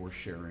what they were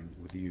sharing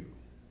with you.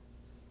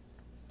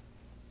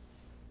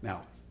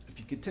 Now, if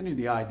you continue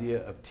the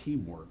idea of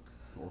teamwork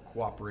or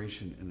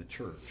cooperation in the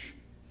church,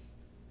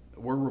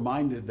 we're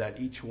reminded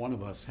that each one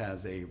of us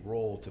has a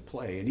role to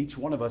play, and each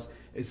one of us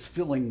is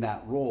filling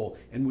that role.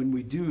 And when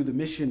we do, the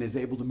mission is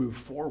able to move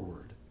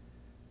forward.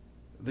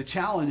 The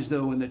challenge,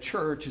 though, in the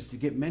church is to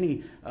get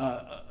many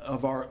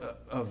of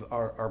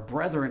our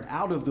brethren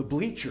out of the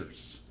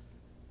bleachers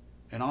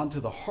and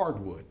onto the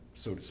hardwood,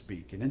 so to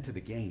speak, and into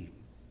the game.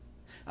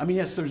 I mean,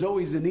 yes, there's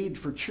always a need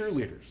for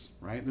cheerleaders,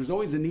 right? There's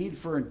always a need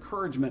for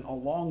encouragement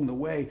along the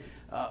way,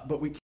 but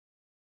we can't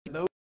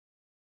those.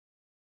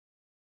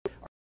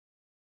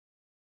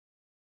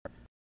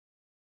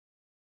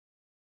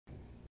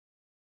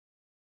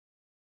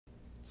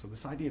 So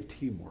this idea of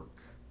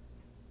teamwork,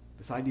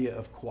 this idea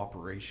of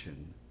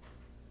cooperation,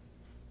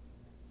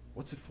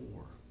 what's it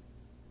for?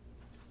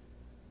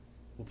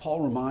 Well,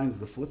 Paul reminds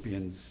the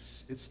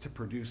Philippians it's to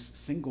produce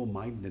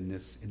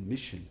single-mindedness in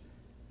mission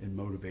and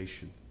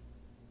motivation.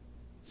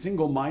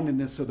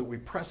 Single-mindedness so that we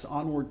press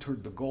onward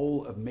toward the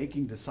goal of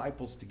making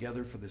disciples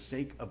together for the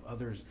sake of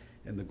others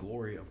and the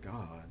glory of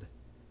God.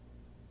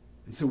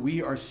 And so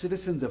we are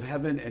citizens of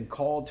heaven and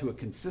called to a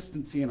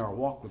consistency in our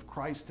walk with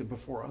Christ and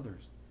before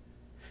others.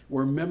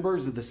 We're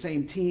members of the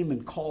same team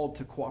and called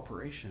to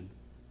cooperation.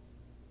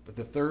 But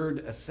the third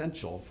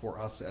essential for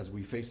us as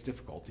we face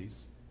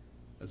difficulties,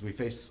 as we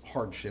face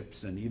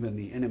hardships and even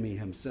the enemy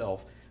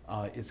himself,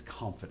 is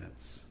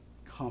confidence.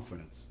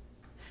 Confidence.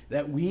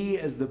 That we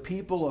as the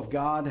people of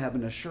God have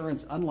an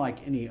assurance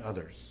unlike any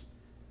others.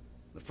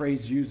 The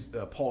phrase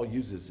Paul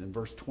uses in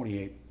verse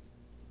 28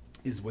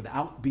 is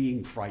without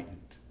being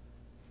frightened.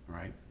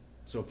 Right?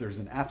 So if there's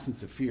an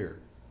absence of fear,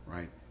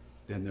 right,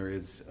 then there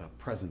is a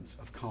presence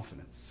of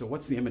confidence. So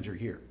what's the imagery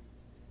here?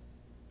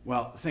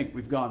 Well, think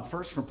we've gone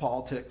first from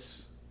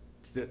politics,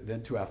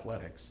 then to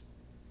athletics.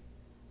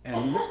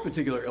 And this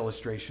particular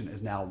illustration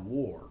is now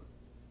war,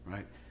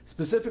 right?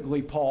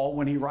 Specifically, Paul,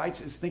 when he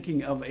writes, is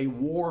thinking of a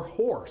war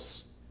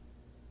horse.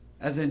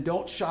 As in,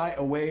 don't shy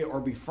away or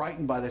be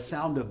frightened by the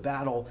sound of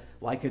battle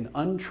like an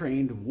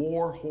untrained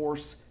war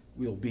horse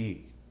will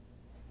be.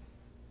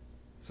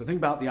 So think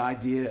about the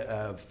idea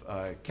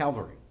of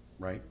cavalry,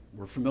 right?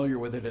 We're familiar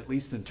with it, at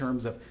least in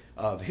terms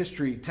of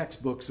history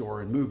textbooks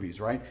or in movies,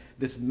 right?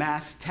 This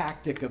mass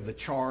tactic of the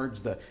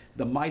charge,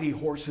 the mighty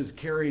horses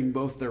carrying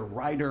both their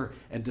rider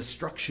and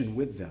destruction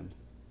with them.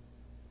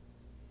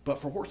 But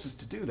for horses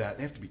to do that,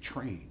 they have to be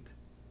trained.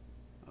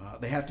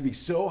 They have to be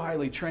so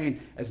highly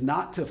trained as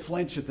not to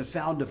flinch at the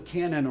sound of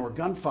cannon or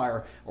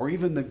gunfire or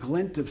even the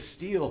glint of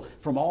steel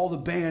from all the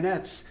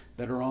bayonets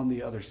that are on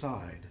the other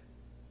side.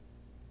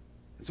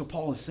 And so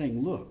Paul is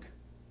saying, look,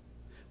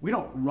 we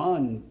don't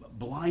run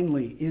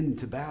blindly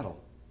into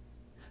battle,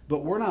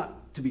 but we're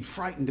not to be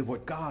frightened of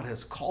what God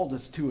has called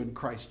us to in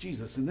Christ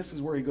Jesus. And this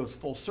is where he goes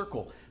full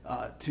circle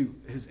to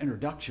his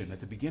introduction at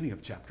the beginning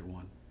of chapter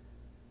 1.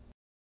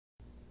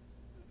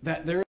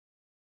 That there is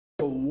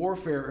a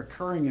warfare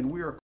occurring and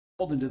we are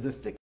called into the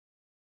thick,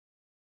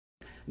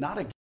 not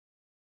against,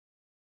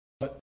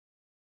 but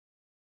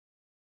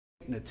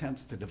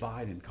attempts to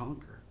divide and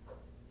conquer.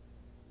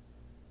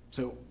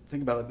 So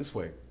think about it this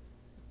way.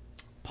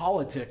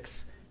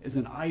 Politics is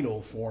an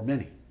idol for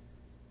many,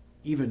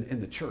 even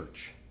in the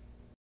church.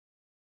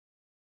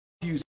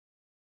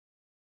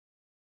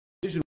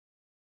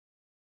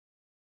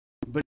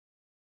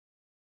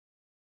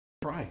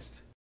 Christ.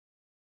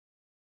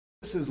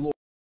 This is Lord.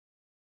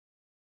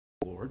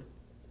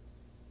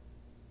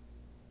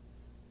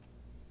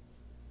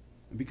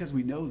 And because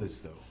we know this,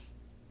 though,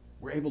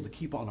 we're able to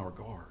keep on our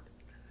guard.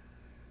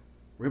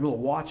 We're able to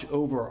watch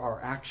over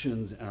our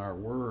actions and our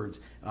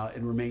words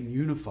and remain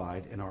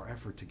unified in our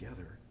effort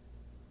together.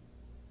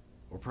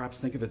 Or perhaps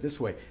think of it this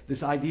way.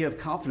 This idea of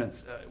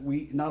confidence,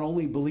 we not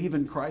only believe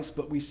in Christ,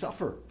 but we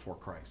suffer for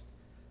Christ.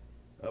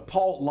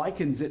 Paul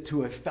likens it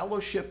to a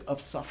fellowship of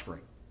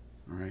suffering.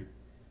 All right?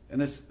 And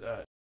this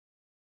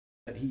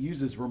that he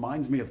uses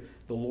reminds me of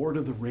the Lord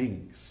of the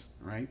Rings.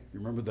 Right? You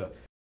remember the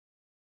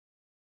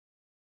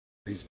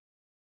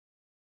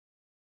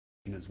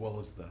as well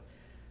as the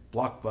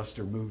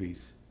blockbuster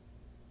movies.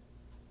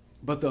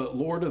 But the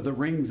Lord of the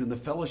Rings and the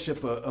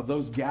fellowship of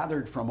those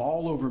gathered from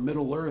all over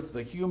Middle Earth,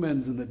 the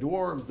humans and the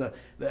dwarves,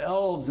 the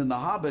elves and the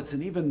hobbits,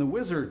 and even the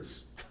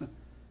wizards.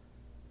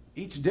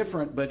 Each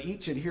different, but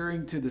each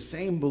adhering to the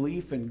same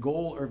belief and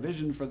goal or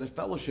vision for the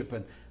fellowship,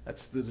 and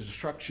that's the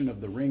destruction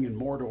of the ring in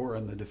Mordor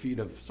and the defeat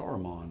of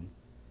Saruman.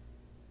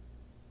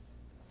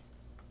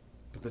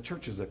 But the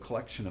church is a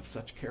collection of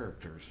such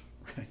characters,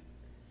 right?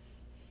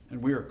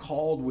 And we are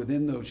called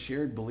within those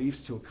shared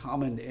beliefs to a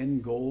common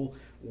end goal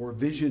or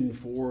vision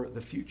for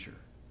the future.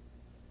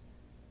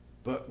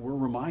 But we're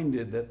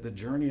reminded that the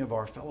journey of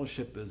our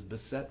fellowship is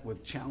beset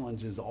with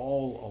challenges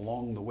all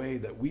along the way,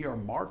 that we are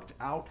marked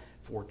out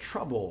for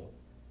trouble,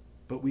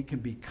 but we can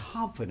be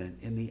confident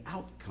in the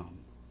outcome.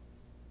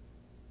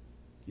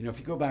 You know, if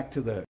you go back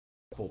to the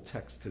whole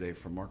text today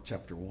from Mark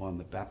chapter 1,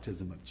 the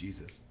baptism of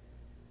Jesus,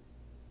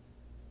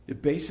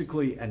 it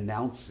basically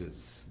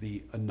announces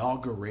the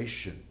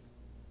inauguration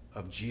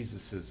of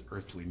Jesus'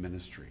 earthly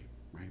ministry,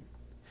 right?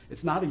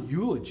 It's not a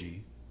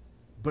eulogy,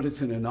 but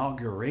it's an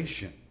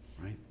inauguration,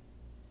 right?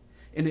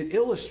 And it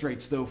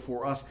illustrates, though,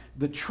 for us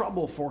the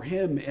trouble for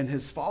him and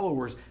his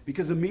followers,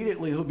 because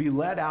immediately he'll be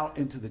led out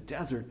into the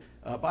desert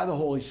by the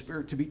Holy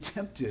Spirit to be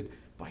tempted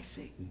by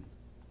Satan.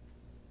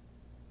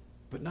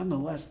 But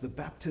nonetheless, the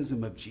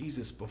baptism of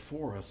Jesus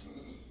before us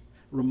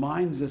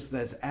reminds us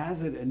that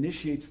as it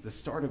initiates the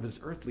start of his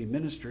earthly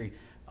ministry,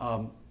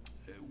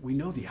 we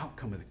know the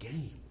outcome of the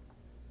game.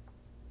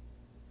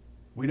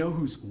 We know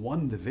who's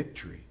won the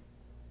victory.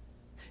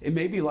 It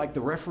may be like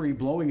the referee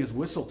blowing his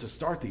whistle to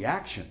start the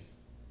action,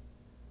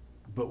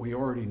 but we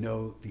already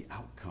know the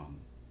outcome.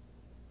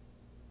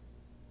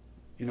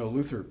 You know,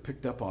 Luther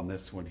picked up on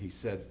this when he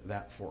said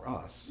that for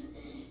us,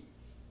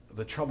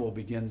 the trouble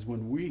begins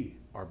when we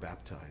are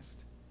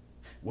baptized,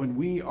 when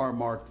we are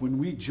marked, when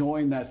we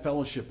join that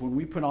fellowship, when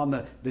we put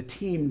on the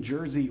team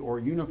jersey or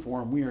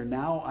uniform. We are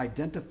now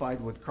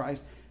identified with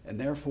Christ and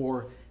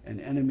therefore an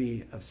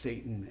enemy of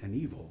Satan and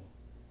evil.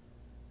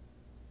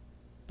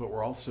 But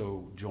we're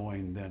also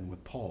joined then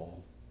with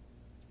Paul.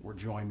 We're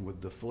joined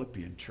with the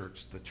Philippian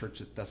church, the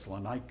church at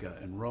Thessalonica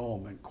and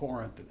Rome and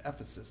Corinth and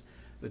Ephesus,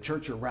 the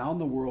church around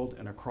the world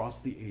and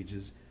across the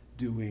ages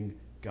doing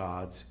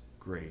God's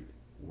great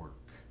work.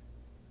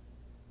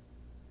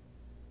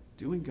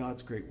 Doing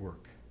God's great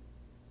work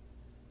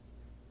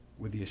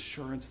with the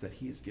assurance that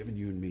he has given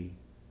you and me,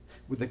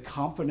 with the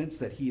confidence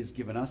that he has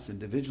given us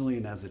individually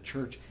and as a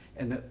church,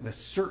 and the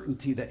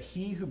certainty that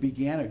he who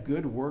began a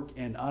good work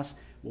in us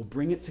will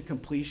bring it to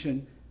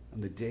completion on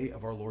the day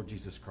of our Lord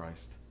Jesus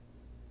Christ.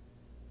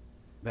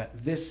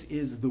 That this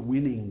is the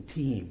winning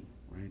team,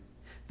 right?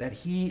 That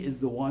he is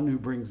the one who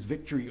brings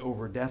victory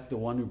over death, the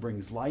one who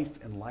brings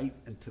life and light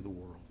into the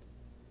world.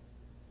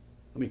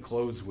 Let me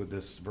close with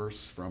this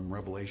verse from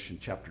Revelation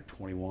chapter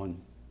 21.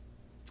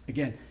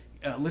 Again,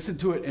 listen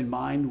to it in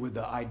mind with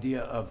the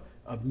idea of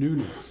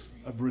newness,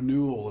 of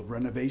renewal, of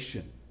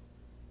renovation,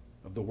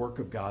 of the work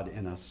of God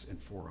in us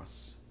and for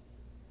us.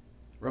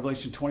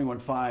 Revelation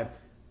 21:5,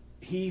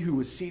 he who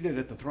was seated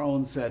at the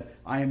throne said,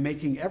 I am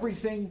making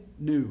everything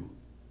new.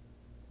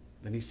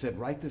 Then he said,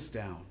 write this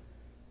down,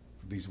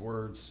 for these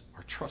words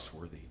are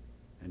trustworthy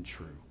and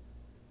true.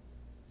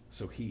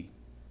 So he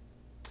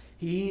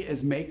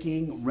is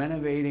making,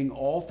 renovating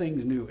all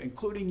things new,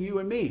 including you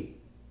and me.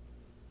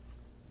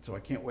 So I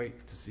can't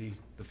wait to see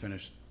the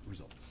finished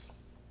results.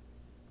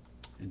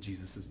 In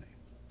Jesus' name,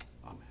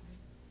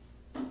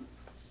 amen.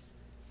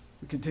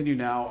 We continue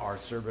now our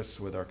service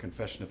with our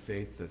confession of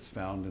faith that's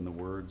found in the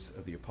words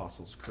of the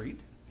Apostles' Creed,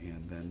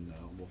 and then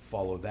we'll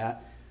follow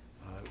that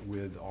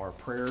with our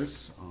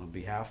prayers on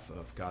behalf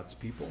of God's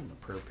people on the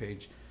prayer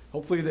page.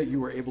 Hopefully that you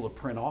were able to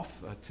print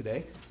off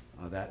today.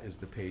 That is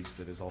the page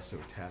that is also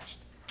attached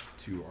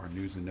to our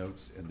news and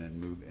notes, and then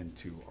move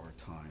into our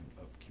time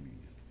of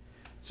communion.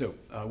 So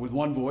with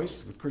one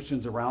voice, with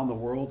Christians around the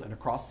world and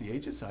across the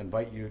ages, I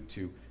invite you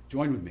to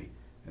join with me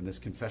in this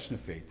confession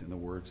of faith in the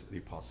words of the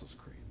Apostles'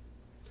 Creed.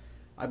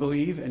 I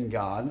believe in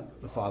God,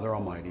 the Father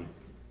Almighty,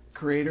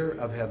 creator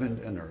of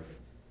heaven and earth.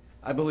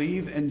 I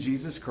believe in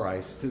Jesus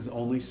Christ, his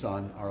only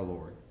Son, our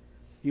Lord.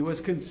 He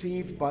was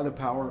conceived by the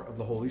power of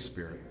the Holy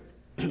Spirit,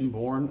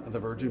 born of the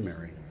Virgin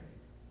Mary.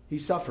 He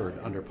suffered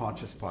under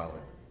Pontius Pilate,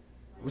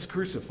 was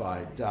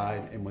crucified,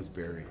 died, and was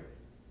buried.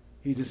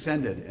 He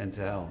descended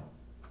into hell,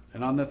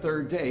 and on the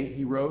third day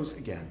he rose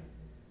again.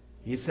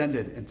 He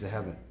ascended into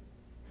heaven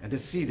and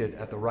is seated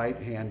at the right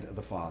hand of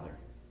the Father.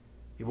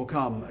 He will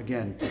come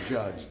again to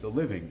judge the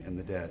living and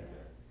the dead.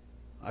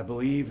 I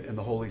believe in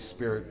the Holy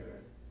Spirit,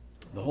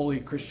 the holy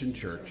Christian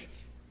church,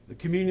 the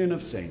communion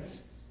of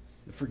saints,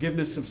 the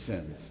forgiveness of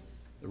sins,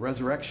 the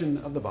resurrection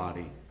of the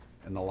body,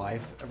 and the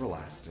life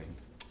everlasting.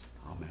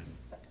 Amen.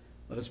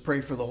 Let us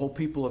pray for the whole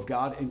people of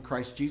God in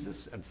Christ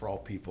Jesus and for all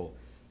people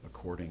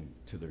according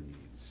to their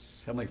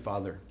needs. Heavenly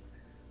Father,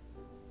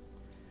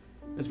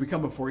 as we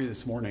come before you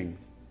this morning,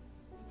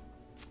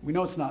 we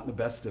know it's not in the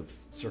best of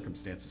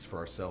circumstances for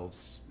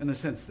ourselves, in the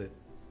sense that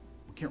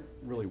we can't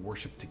really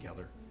worship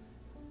together.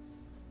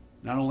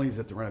 Not only is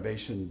it the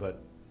renovation,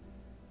 but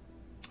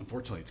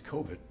unfortunately it's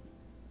COVID.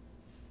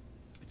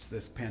 It's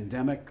this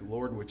pandemic,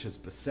 Lord, which has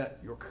beset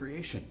your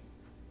creation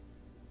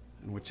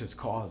and which has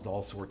caused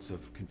all sorts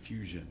of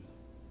confusion,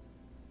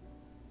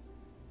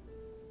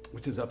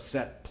 which has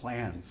upset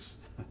plans,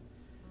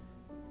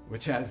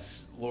 which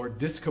has, Lord,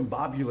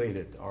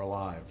 discombobulated our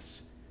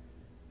lives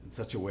in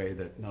such a way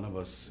that none of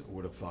us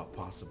would have thought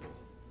possible.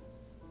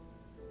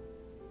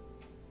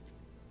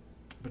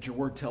 But your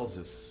word tells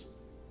us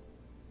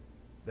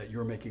that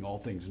you're making all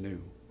things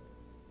new,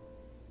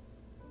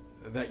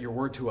 that your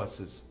word to us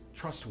is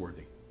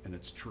trustworthy and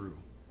it's true,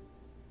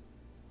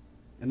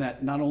 and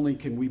that not only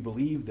can we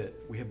believe that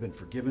we have been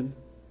forgiven,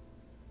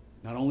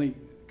 not only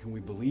can we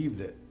believe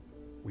that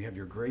we have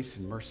your grace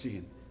and mercy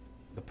and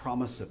the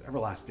promise of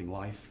everlasting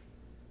life,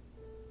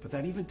 but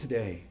that even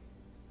today,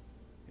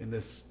 in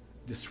this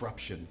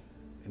disruption,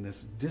 in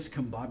this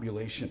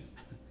discombobulation,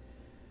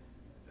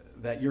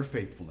 that your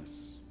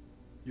faithfulness,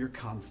 your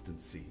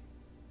constancy,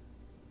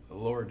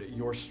 Lord,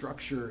 your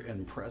structure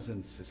and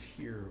presence is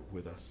here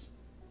with us,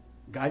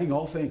 guiding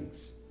all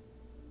things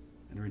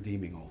and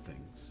redeeming all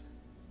things.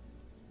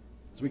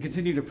 As we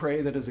continue to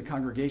pray that as a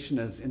congregation,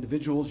 as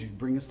individuals, you'd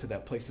bring us to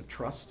that place of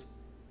trust.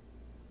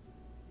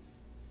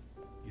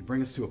 You'd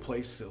bring us to a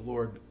place,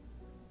 Lord,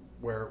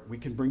 where we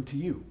can bring to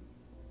you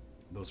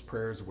those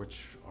prayers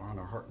which are on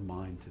our heart and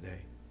mind today.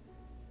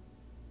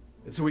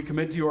 And so we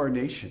commit to you our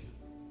nation.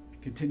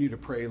 Continue to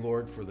pray,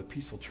 Lord, for the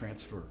peaceful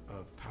transfer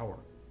of power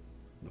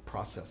and the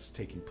process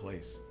taking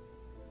place.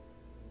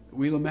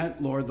 We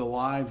lament, Lord, the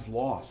lives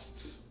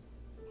lost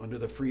under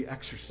the free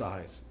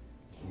exercise,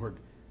 Lord,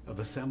 of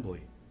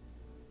assembly.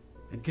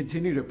 And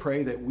continue to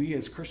pray that we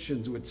as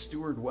Christians would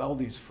steward well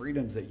these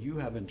freedoms that you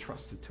have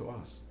entrusted to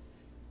us.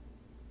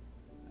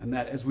 And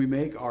that as we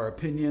make our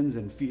opinions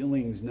and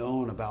feelings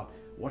known about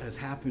what has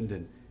happened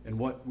and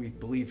what we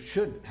believe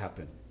should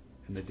happen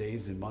in the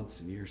days and months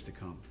and years to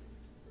come,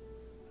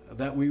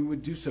 that we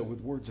would do so with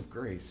words of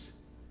grace,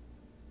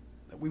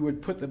 that we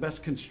would put the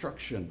best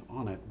construction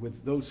on it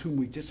with those whom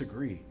we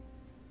disagree,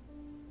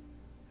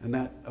 and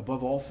that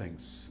above all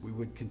things, we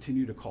would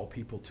continue to call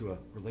people to a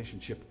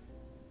relationship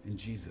in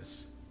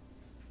Jesus,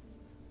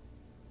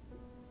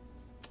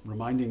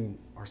 reminding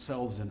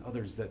ourselves and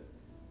others that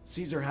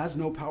Caesar has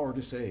no power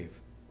to save,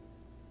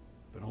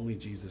 but only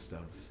Jesus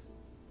does.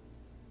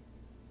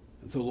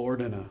 And so,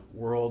 Lord, in a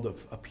world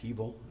of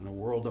upheaval, in a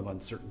world of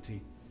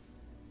uncertainty,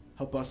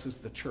 help us as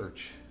the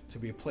church to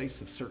be a place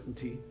of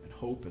certainty and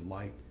hope and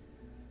light,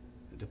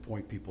 and to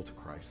point people to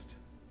Christ,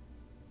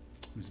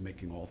 who's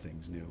making all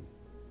things new.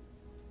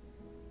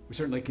 We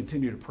certainly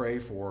continue to pray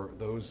for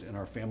those in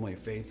our family of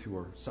faith who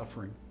are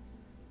suffering.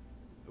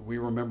 We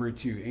remember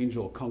to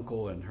Angel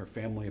Kunkel and her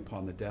family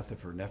upon the death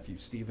of her nephew,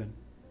 Stephen.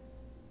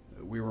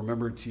 We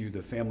remember to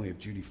the family of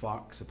Judy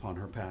Fox upon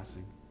her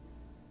passing.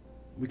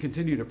 We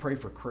continue to pray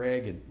for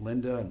Craig and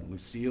Linda and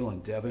Lucille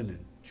and Devin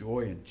and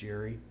Joy and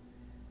Jerry.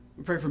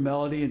 We pray for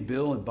Melody and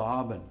Bill and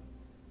Bob and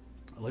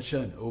Alicia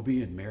and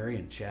Obi and Mary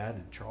and Chad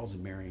and Charles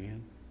and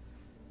Marianne.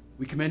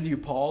 We commend to you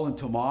Paul and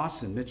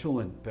Tomas and Mitchell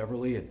and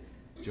Beverly and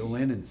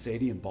Jolynn and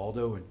Sadie and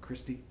Baldo and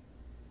Christy.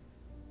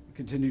 We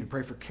continue to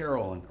pray for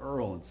Carol and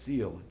Earl and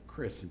Seal and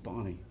Chris and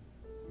Bonnie.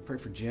 We pray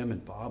for Jim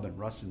and Bob and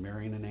Russ and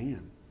Marion and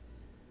Ann.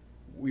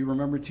 We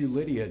remember too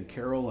Lydia and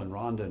Carol and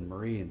Rhonda and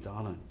Marie and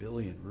Donna and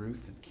Billy and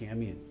Ruth and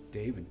Cammie and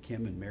Dave and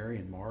Kim and Mary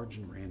and Marge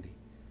and Randy.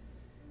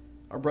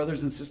 Our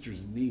brothers and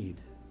sisters in need.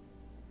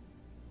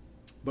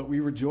 But we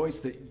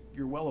rejoice that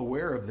you're well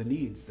aware of the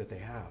needs that they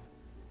have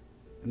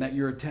and that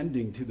you're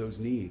attending to those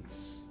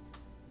needs.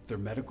 They're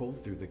medical,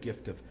 through the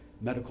gift of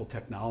medical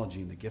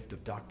technology and the gift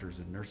of doctors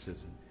and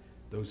nurses and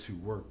those who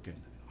work in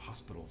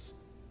hospitals,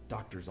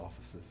 doctors'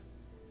 offices.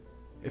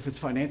 If it's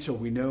financial,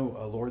 we know,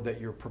 Lord, that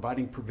you're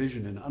providing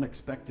provision in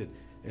unexpected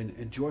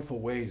and joyful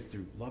ways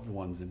through loved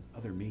ones and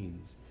other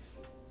means.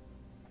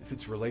 If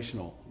it's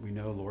relational, we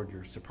know, Lord,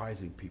 you're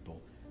surprising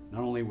people,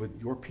 not only with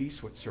your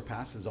peace, which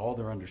surpasses all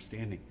their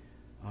understanding,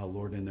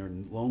 Lord, in their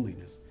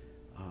loneliness,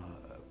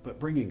 but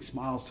bringing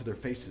smiles to their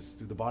faces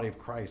through the body of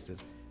Christ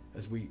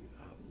as we,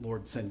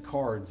 Lord, send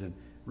cards and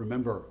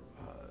remember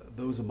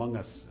those among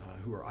us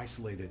who are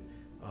isolated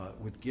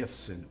with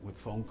gifts and with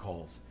phone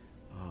calls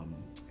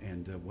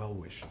and well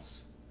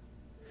wishes.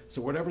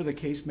 So whatever the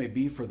case may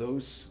be for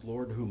those,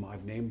 Lord, whom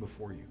I've named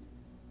before you,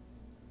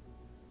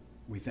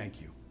 we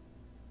thank you.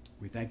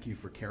 We thank you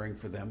for caring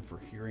for them, for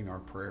hearing our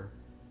prayer,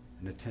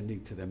 and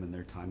attending to them in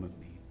their time of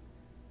need.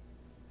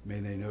 May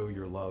they know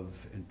your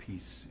love and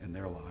peace in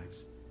their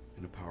lives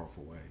in a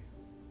powerful way.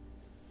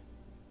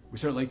 We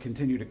certainly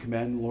continue to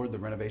commend, Lord, the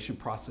renovation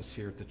process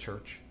here at the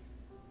church.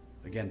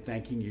 Again,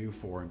 thanking you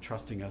for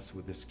entrusting us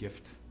with this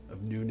gift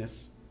of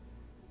newness,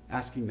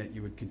 asking that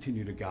you would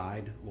continue to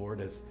guide,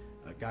 Lord,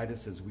 guide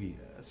us as we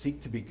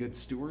seek to be good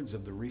stewards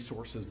of the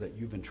resources that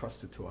you've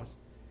entrusted to us.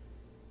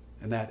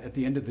 And that at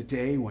the end of the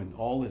day, when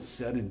all is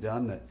said and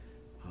done, that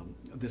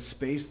this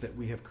space that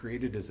we have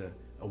created is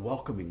a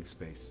welcoming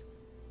space,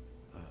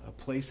 a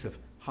place of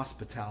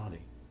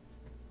hospitality,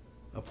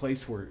 a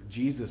place where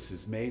Jesus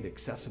is made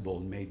accessible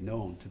and made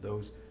known to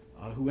those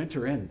who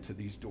enter into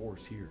these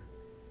doors here.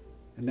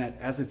 And that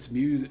as it's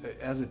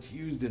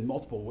used in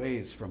multiple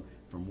ways, from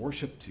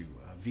worship to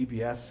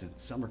VBS and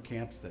summer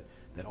camps,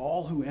 that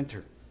all who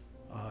enter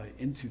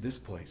into this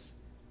place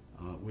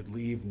would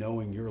leave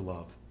knowing your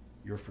love,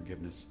 your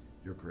forgiveness,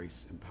 your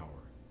grace and power.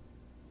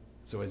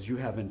 So as you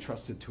have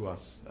entrusted to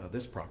us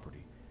this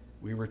property,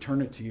 we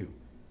return it to you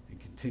and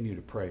continue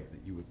to pray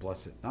that you would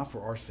bless it, not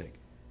for our sake,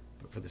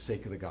 but for the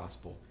sake of the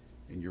gospel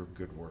and your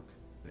good work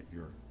that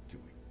you're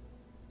doing.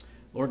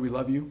 Lord, we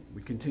love you.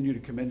 We continue to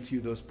commend to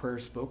you those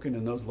prayers spoken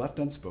and those left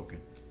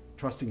unspoken,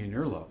 trusting in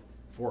your love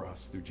for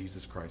us through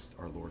Jesus Christ,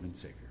 our Lord and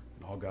Savior.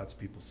 And all God's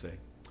people say,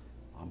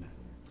 amen.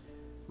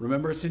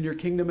 Remember us in your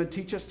kingdom and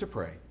teach us to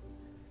pray.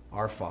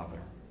 Our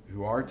Father,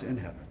 who art in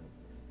heaven,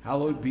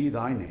 hallowed be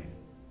thy name.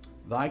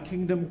 Thy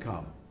kingdom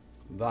come,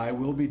 thy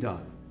will be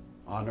done,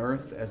 on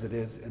earth as it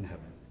is in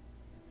heaven.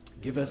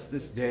 Give us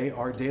this day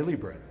our daily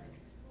bread,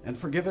 and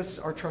forgive us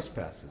our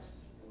trespasses,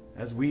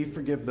 as we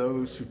forgive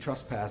those who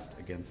trespass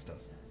against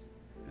us.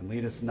 And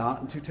lead us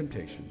not into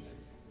temptation,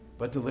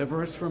 but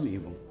deliver us from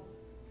evil.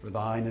 For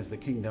thine is the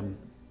kingdom,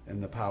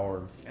 and the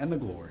power, and the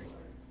glory,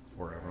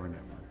 forever and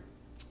ever.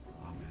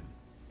 Amen.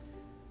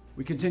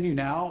 We continue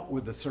now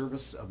with the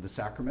service of the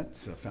sacrament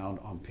found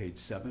on page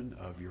 7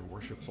 of your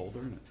worship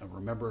folder. And a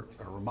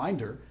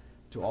reminder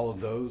to all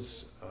of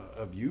those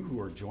of you who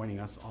are joining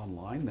us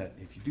online that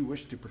if you do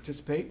wish to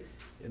participate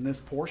in this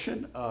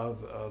portion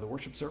of the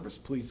worship service,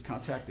 please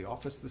contact the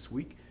office this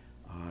week,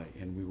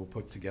 and we will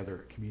put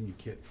together a communion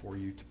kit for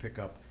you to pick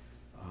up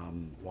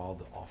while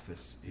the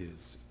office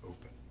is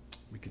open.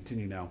 We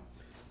continue now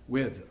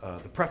with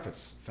the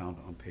preface found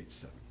on page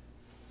 7.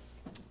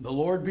 The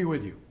Lord be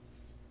with you.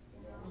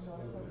 And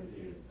also with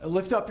you.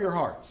 Lift up your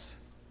hearts.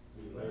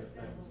 We lift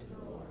them to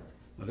the Lord.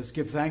 Let us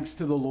give thanks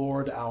to the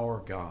Lord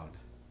our God.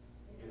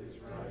 It is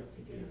right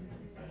to give him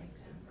thanks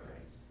and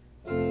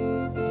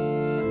praise.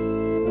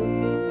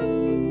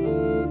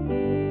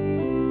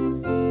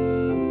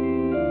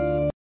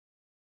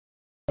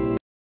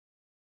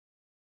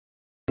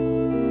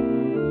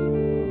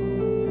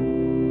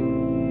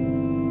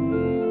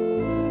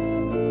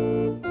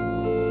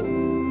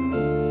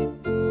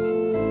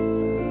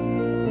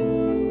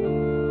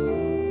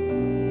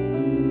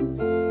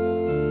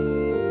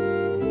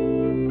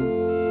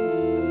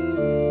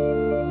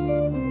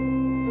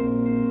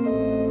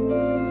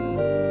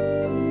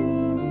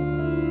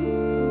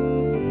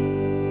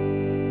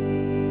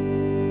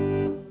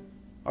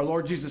 Our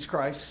Lord Jesus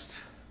Christ,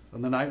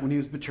 on the night when he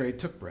was betrayed,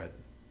 took bread.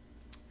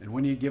 And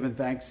when he had given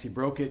thanks, he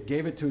broke it,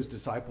 gave it to his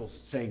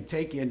disciples, saying,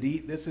 "Take and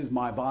eat. This is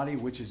my body,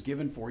 which is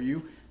given for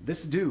you.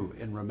 This do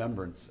in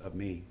remembrance of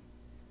me."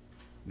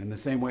 And in the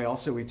same way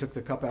also he took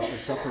the cup after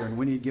supper, and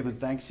when he had given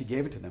thanks, he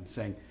gave it to them,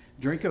 saying,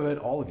 "Drink of it,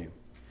 all of you.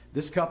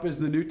 This cup is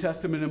the New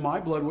Testament in my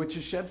blood, which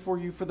is shed for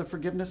you for the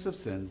forgiveness of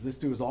sins. This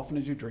do as often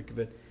as you drink of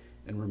it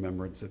in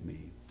remembrance of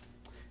me."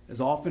 As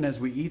often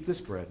as we eat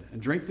this bread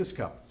and drink this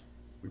cup,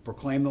 we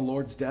proclaim the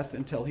Lord's death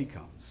until he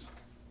comes.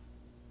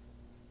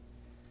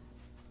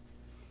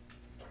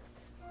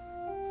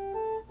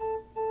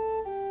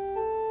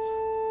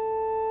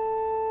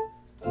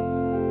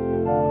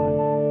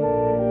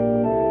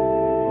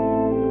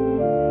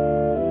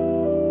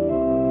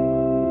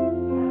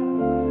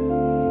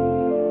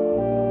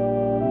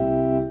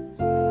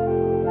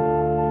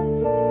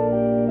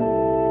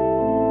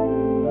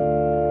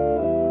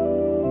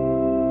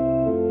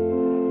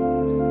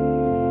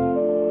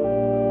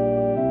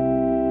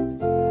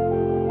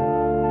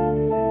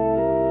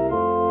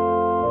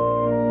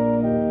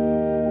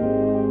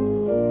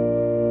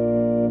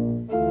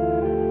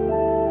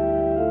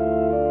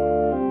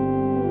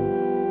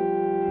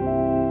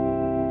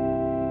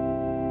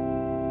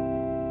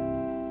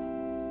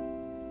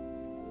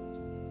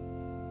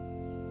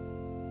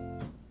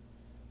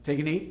 Take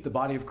and eat the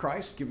body of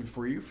Christ given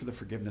for you for the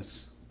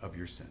forgiveness of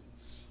your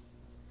sins.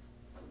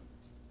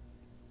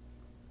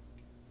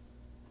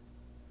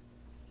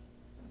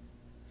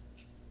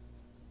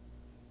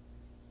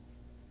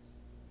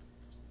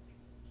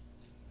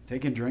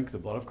 Take and drink the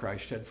blood of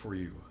Christ shed for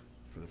you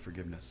for the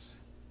forgiveness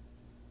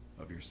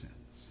of your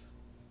sins.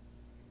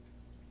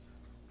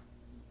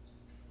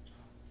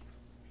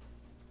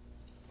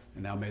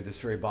 And now may this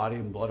very body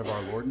and blood of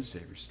our Lord and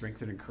Savior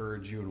strengthen and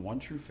encourage you in one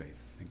true faith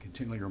and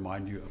continually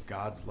remind you of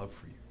God's love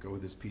for you. Go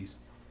with his peace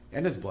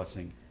and his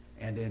blessing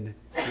and in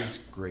his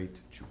great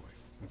joy.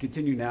 We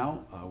continue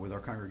now with our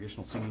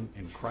congregational singing,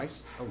 In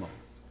Christ Alone.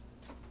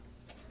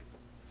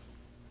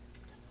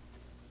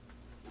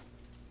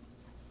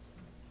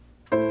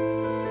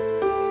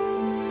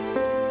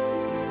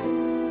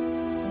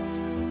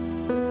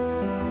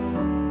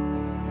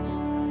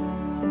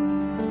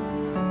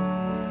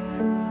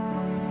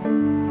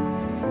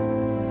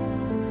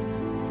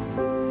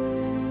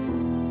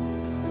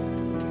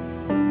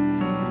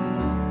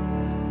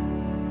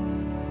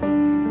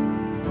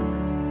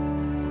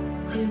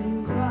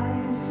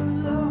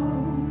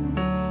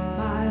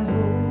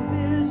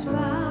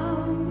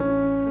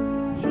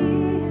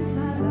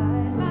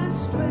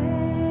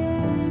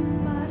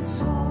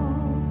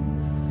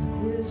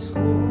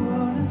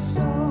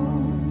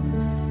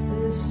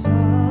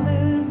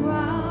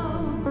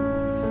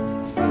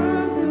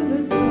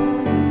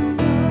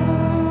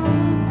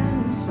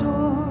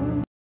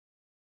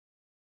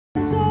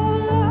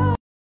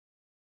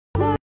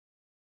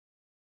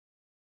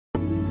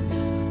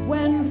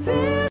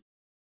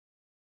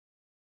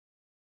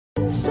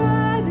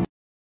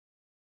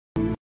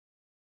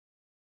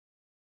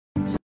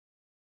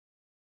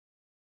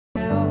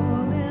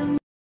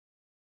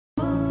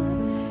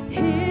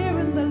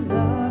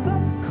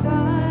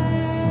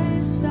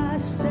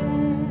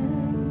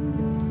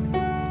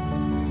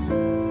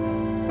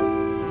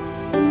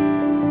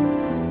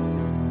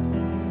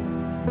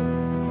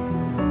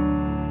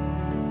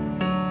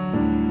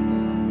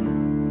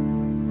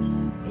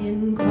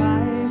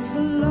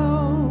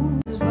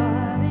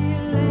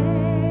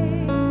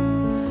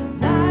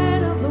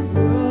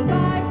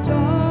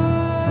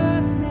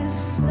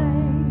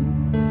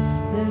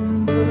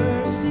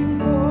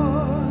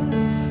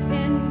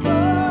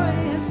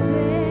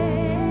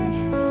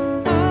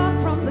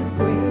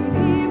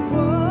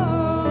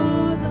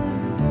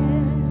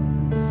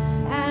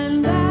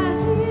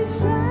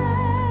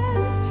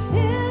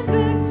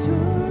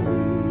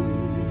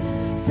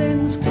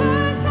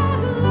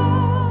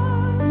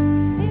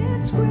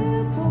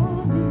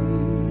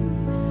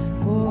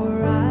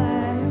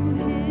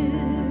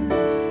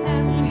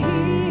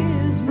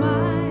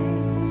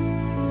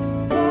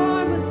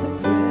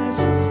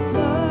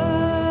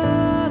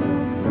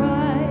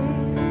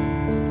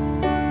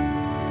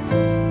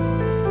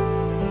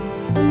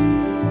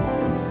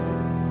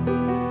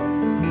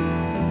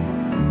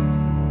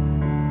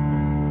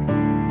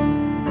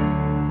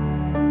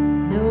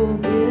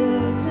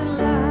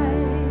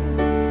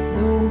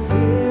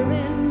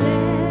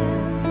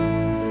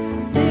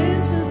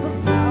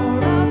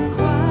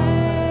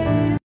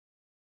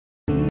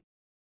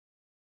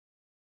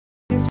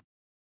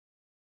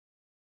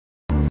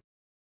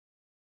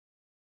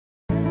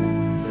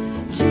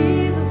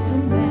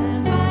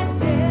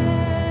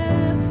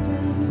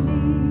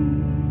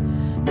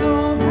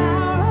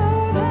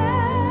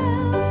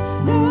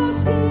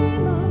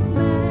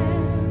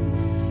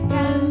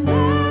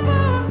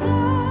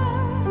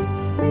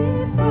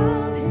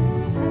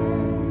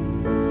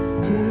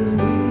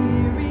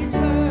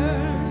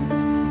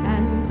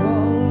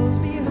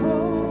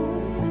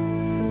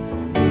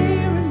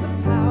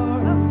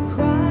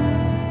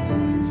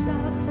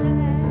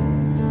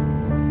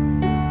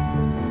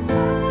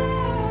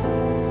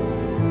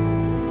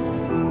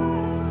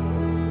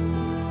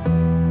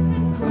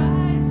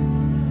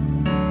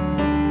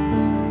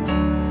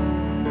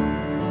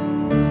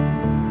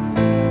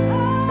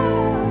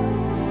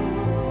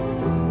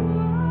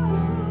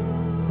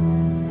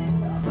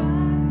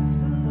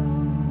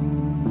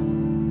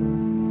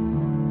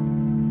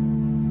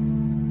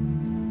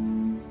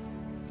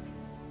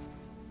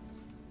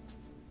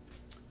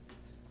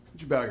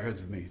 Bow your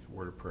heads with me, a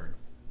word of prayer.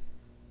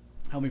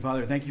 Heavenly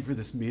Father, thank you for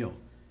this meal,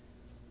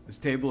 this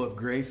table of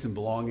grace and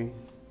belonging,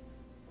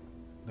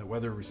 that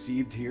whether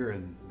received here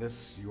in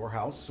this, your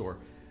house, or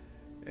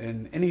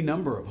in any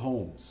number of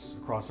homes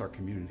across our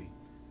community,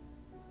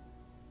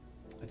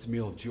 it's a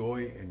meal of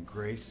joy and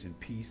grace and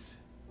peace.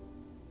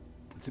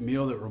 It's a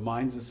meal that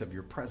reminds us of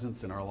your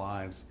presence in our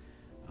lives,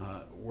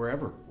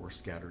 wherever we're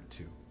scattered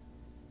to.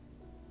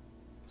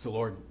 So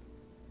Lord,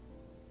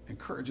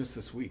 encourage us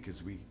this week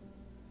as we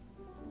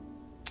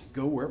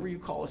go wherever you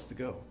call us to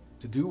go,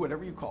 to do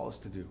whatever you call us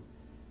to do.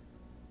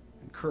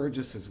 Encourage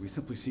us as we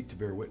simply seek to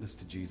bear witness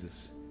to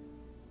Jesus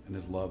and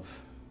his love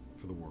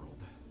for the world.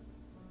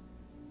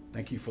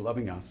 Thank you for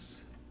loving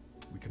us.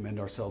 We commend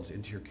ourselves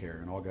into your care,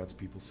 and all God's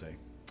people say,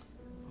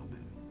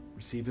 Amen.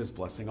 Receive his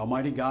blessing.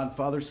 Almighty God,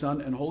 Father, Son,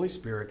 and Holy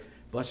Spirit,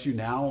 bless you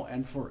now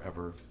and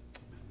forever.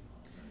 Amen.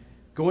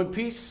 Go in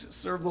peace,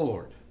 serve the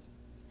Lord.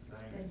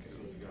 Thanks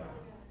be to God.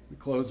 We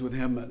close with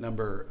hymn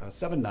number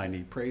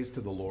 790, Praise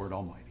to the Lord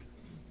Almighty.